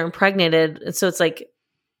 which means they're impregnated. And so it's like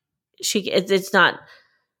it's not,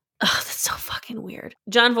 that's so fucking weird.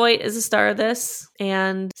 Jon Voight is the star of this,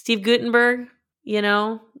 and Steve Guttenberg,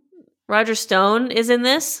 Roger Stone is in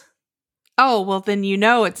this. Oh, well, then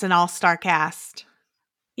it's an all-star cast.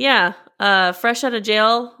 Yeah. Fresh out of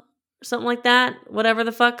jail, something like that. Whatever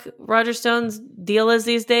the fuck Roger Stone's deal is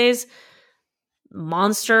these days.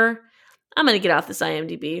 Monster. I'm going to get off this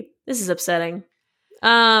IMDb. This is upsetting.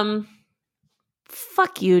 Fuck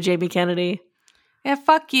you, Jamie Kennedy. Yeah,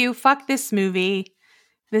 fuck you. Fuck this movie.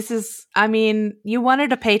 This is, you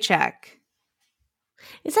wanted a paycheck.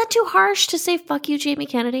 Is that too harsh to say fuck you, Jamie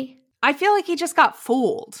Kennedy? I feel like he just got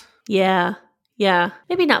fooled. Yeah.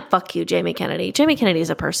 Maybe not fuck you, Jamie Kennedy. Jamie Kennedy is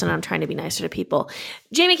a person. I'm trying to be nicer to people.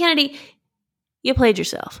 Jamie Kennedy, you played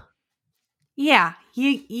yourself. Yeah.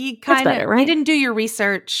 You kind of, right? You didn't do your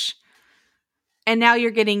research, and now you're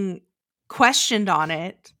getting questioned on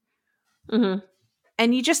it. Mm-hmm.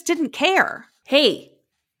 And you just didn't care. Hey,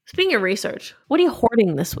 speaking of research, what are you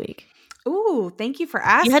hoarding this week? Ooh, thank you for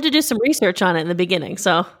asking. You had to do some research on it in the beginning,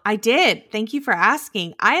 so. I did. Thank you for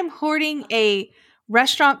asking. I am hoarding a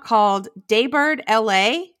restaurant called Daybird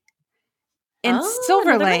LA in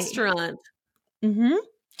Silver Lake. Restaurant. Mm-hmm.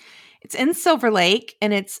 It's in Silver Lake,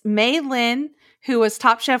 and it's May Lynn, who was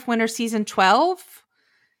Top Chef winner season 12.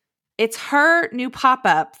 It's her new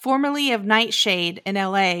pop-up, formerly of Nightshade in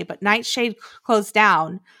LA, but Nightshade closed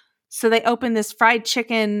down. So they opened this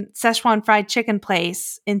Szechuan fried chicken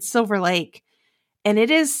place in Silver Lake. And it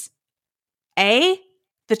is, A,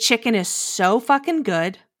 the chicken is so fucking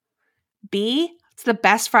good. B, it's the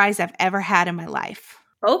best fries I've ever had in my life.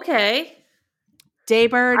 Okay.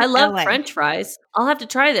 Daybird I love LA. French fries. I'll have to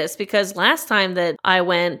try this because last time that I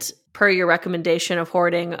went, per your recommendation of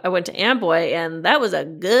hoarding, I went to Amboy, and that was a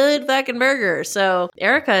good fucking burger. So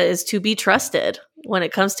Erica is to be trusted when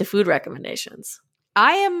it comes to food recommendations.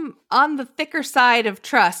 I am on the thicker side of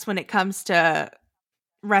trust when it comes to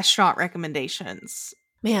restaurant recommendations.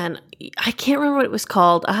 Man, I can't remember what it was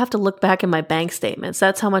called. I have to look back in my bank statements.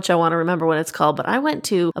 That's how much I want to remember what it's called. But I went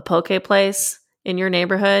to a poke place in your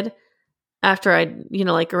neighborhood after I,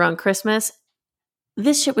 like around Christmas.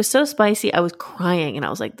 This shit was so spicy. I was crying, and I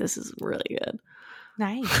was like, this is really good.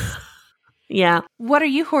 Nice. Yeah. What are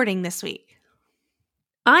you hoarding this week?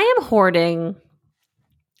 I am hoarding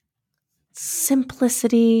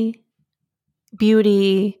simplicity,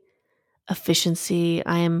 beauty, efficiency.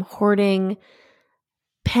 I am hoarding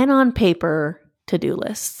pen on paper to-do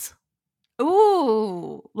lists.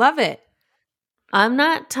 Ooh, love it. I'm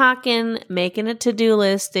not talking making a to-do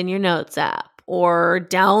list in your notes app or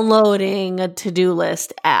downloading a to-do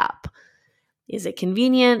list app. Is it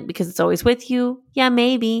convenient because it's always with you? Yeah,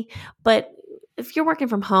 maybe. But if you're working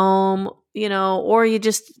from home, or you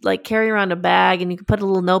just like carry around a bag and you can put a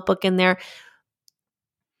little notebook in there,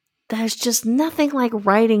 there's just nothing like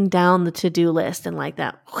writing down the to-do list and like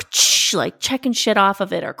that, like checking shit off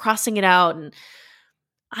of it or crossing it out. And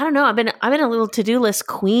I don't know. I've been a little to-do list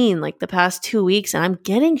queen like the past 2 weeks, and I'm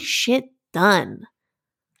getting shit done.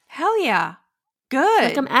 Hell yeah. Good.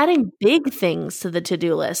 Like I'm adding big things to the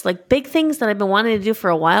to-do list, like big things that I've been wanting to do for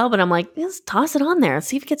a while, but I'm like, just toss it on there and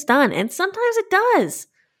see if it gets done. And sometimes it does.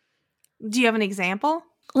 Do you have an example?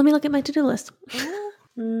 Let me look at my to-do list.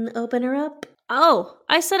 Open her up. Oh,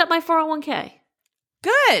 I set up my 401k.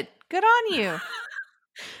 Good. Good on you.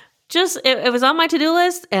 It was on my to-do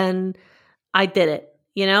list and I did it.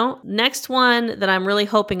 Next one that I'm really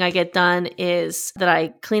hoping I get done is that I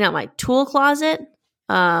clean out my tool closet.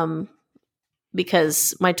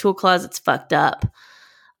 Because my tool closet's fucked up.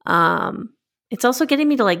 It's also getting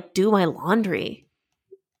me to like do my laundry.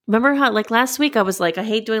 Remember how like last week I was like, I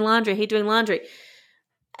hate doing laundry.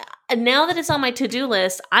 And now that it's on my to-do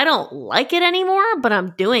list, I don't like it anymore, but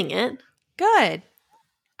I'm doing it. Good.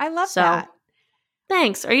 I love that.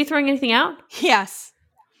 Thanks. Are you throwing anything out? Yes.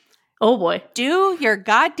 Oh boy. Do your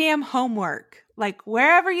goddamn homework. Like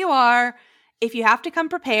wherever you are, if you have to come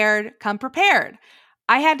prepared, come prepared.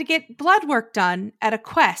 I had to get blood work done at a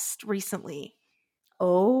Quest recently.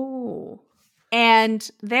 Oh. And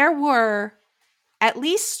there were at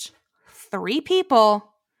least 3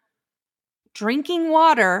 people drinking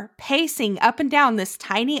water, pacing up and down this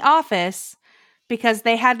tiny office because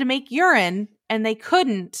they had to make urine and they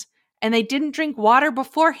couldn't. And they didn't drink water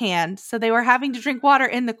beforehand. So they were having to drink water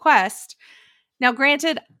in the Quest. Now,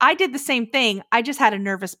 granted, I did the same thing. I just had a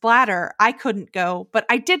nervous bladder. I couldn't go, but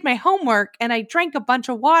I did my homework and I drank a bunch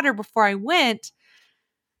of water before I went.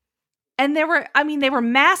 And they were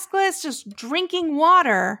maskless, just drinking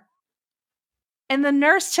water. And the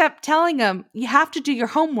nurse kept telling them, you have to do your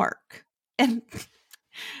homework. And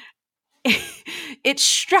it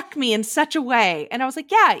struck me in such a way. And I was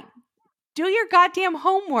like, yeah, do your goddamn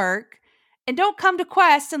homework and don't come to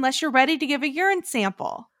Quest unless you're ready to give a urine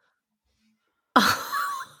sample.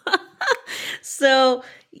 So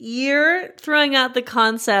you're throwing out the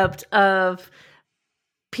concept of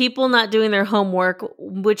people not doing their homework,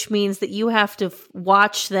 which means that you have to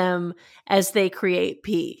watch them as they create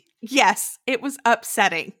pee. Yes, it was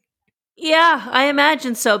upsetting. Yeah, I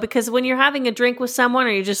imagine so, because when you're having a drink with someone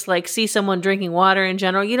or you just like see someone drinking water in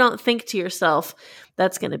general, you don't think to yourself,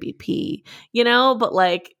 that's going to be pee, but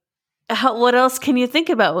like what else can you think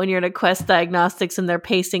about when you're at a Quest Diagnostics and they're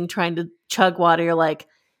pacing trying to chug water? You're like,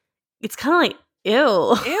 it's kind of like,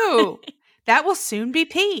 ew. Ew. That will soon be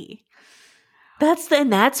pee. That's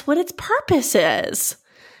what its purpose is.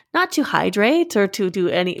 Not to hydrate or to do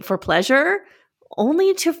any for pleasure,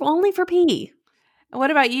 only for pee.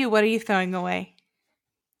 What about you? What are you throwing away?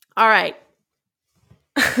 All right.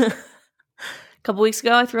 A couple weeks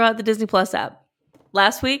ago, I threw out the Disney Plus app.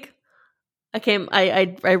 Last week, I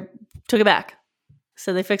took it back.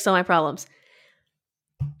 So they fixed all my problems.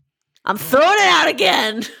 I'm throwing it out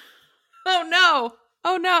again. Oh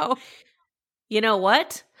no. You know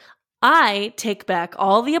what? I take back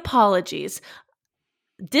all the apologies.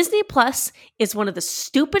 Disney Plus is one of the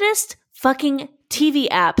stupidest fucking TV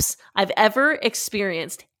apps I've ever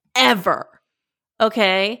experienced. Ever.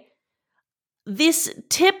 Okay? This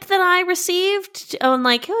tip that I received on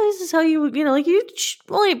like, oh, this is how you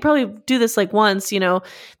only probably do this like once,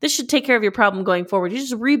 this should take care of your problem going forward. You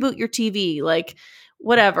just reboot your TV, like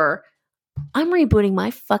whatever. I'm rebooting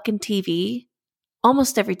my fucking TV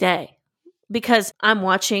almost every day because I'm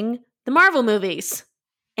watching the Marvel movies.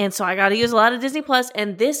 And so I got to use a lot of Disney Plus,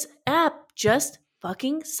 and this app just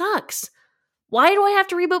fucking sucks. Why do I have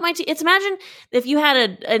to reboot my TV? It's imagine if you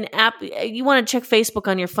had an app, you want to check Facebook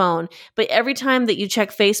on your phone, but every time that you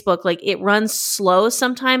check Facebook, like it runs slow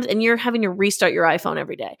sometimes and you're having to restart your iPhone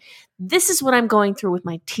every day. This is what I'm going through with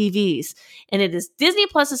my TVs. And it is Disney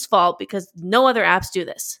Plus's fault because no other apps do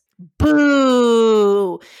this.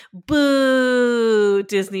 Boo! Boo!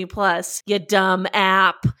 Disney Plus, you dumb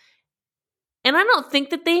app. And I don't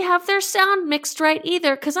think that they have their sound mixed right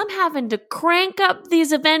either, because I'm having to crank up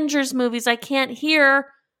these Avengers movies I can't hear.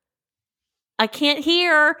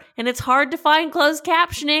 And it's hard to find closed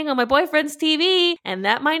captioning on my boyfriend's TV, and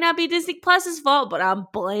that might not be Disney Plus's fault, but I'm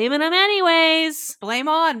blaming them anyways. Blame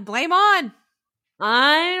on.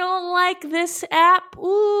 I don't like this app.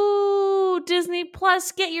 Ooh, Disney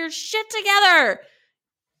Plus, get your shit together.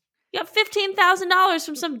 You got $15,000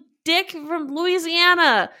 from some dick from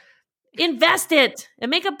Louisiana. Invest it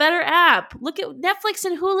and make a better app. Look at Netflix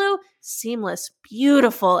and Hulu. Seamless,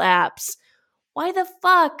 beautiful apps. Why the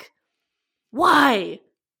fuck? Why?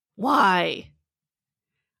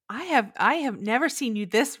 I have never seen you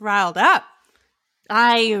this riled up.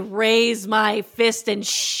 I raise my fist and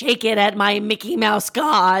shake it at my Mickey Mouse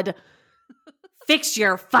god. Fix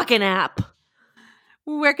your fucking app.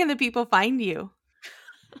 Where can the people find you?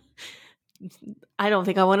 I don't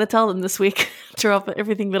think I want to tell them this week. Throw up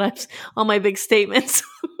everything that I've all my big statements.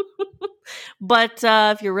 But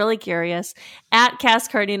if you're really curious, at Cass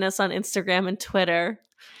Cardenas on Instagram and Twitter.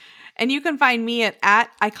 And you can find me at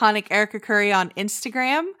Iconic Erica Curry on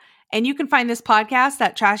Instagram. And you can find this podcast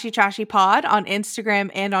at Trashy Trashy Pod on Instagram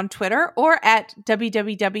and on Twitter, or at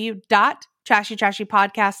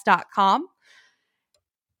www.trashytrashypodcast.com.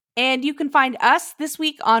 And you can find us this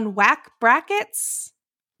week on Whack Brackets.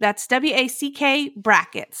 That's WACK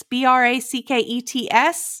Brackets,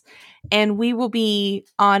 BRACKETS. And we will be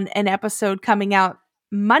on an episode coming out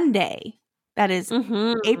Monday. That is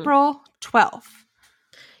April 12th.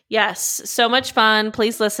 Yes, so much fun.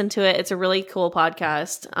 Please listen to it. It's a really cool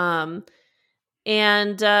podcast.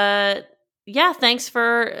 Yeah, thanks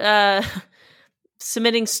for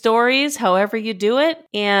submitting stories, however you do it.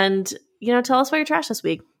 And, tell us about your trash this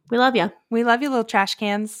week. We love you. We love you, little trash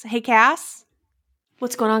cans. Hey, Cass.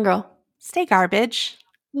 What's going on, girl? Stay garbage.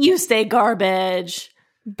 You stay garbage.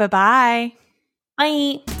 Bye-bye.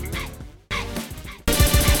 Bye.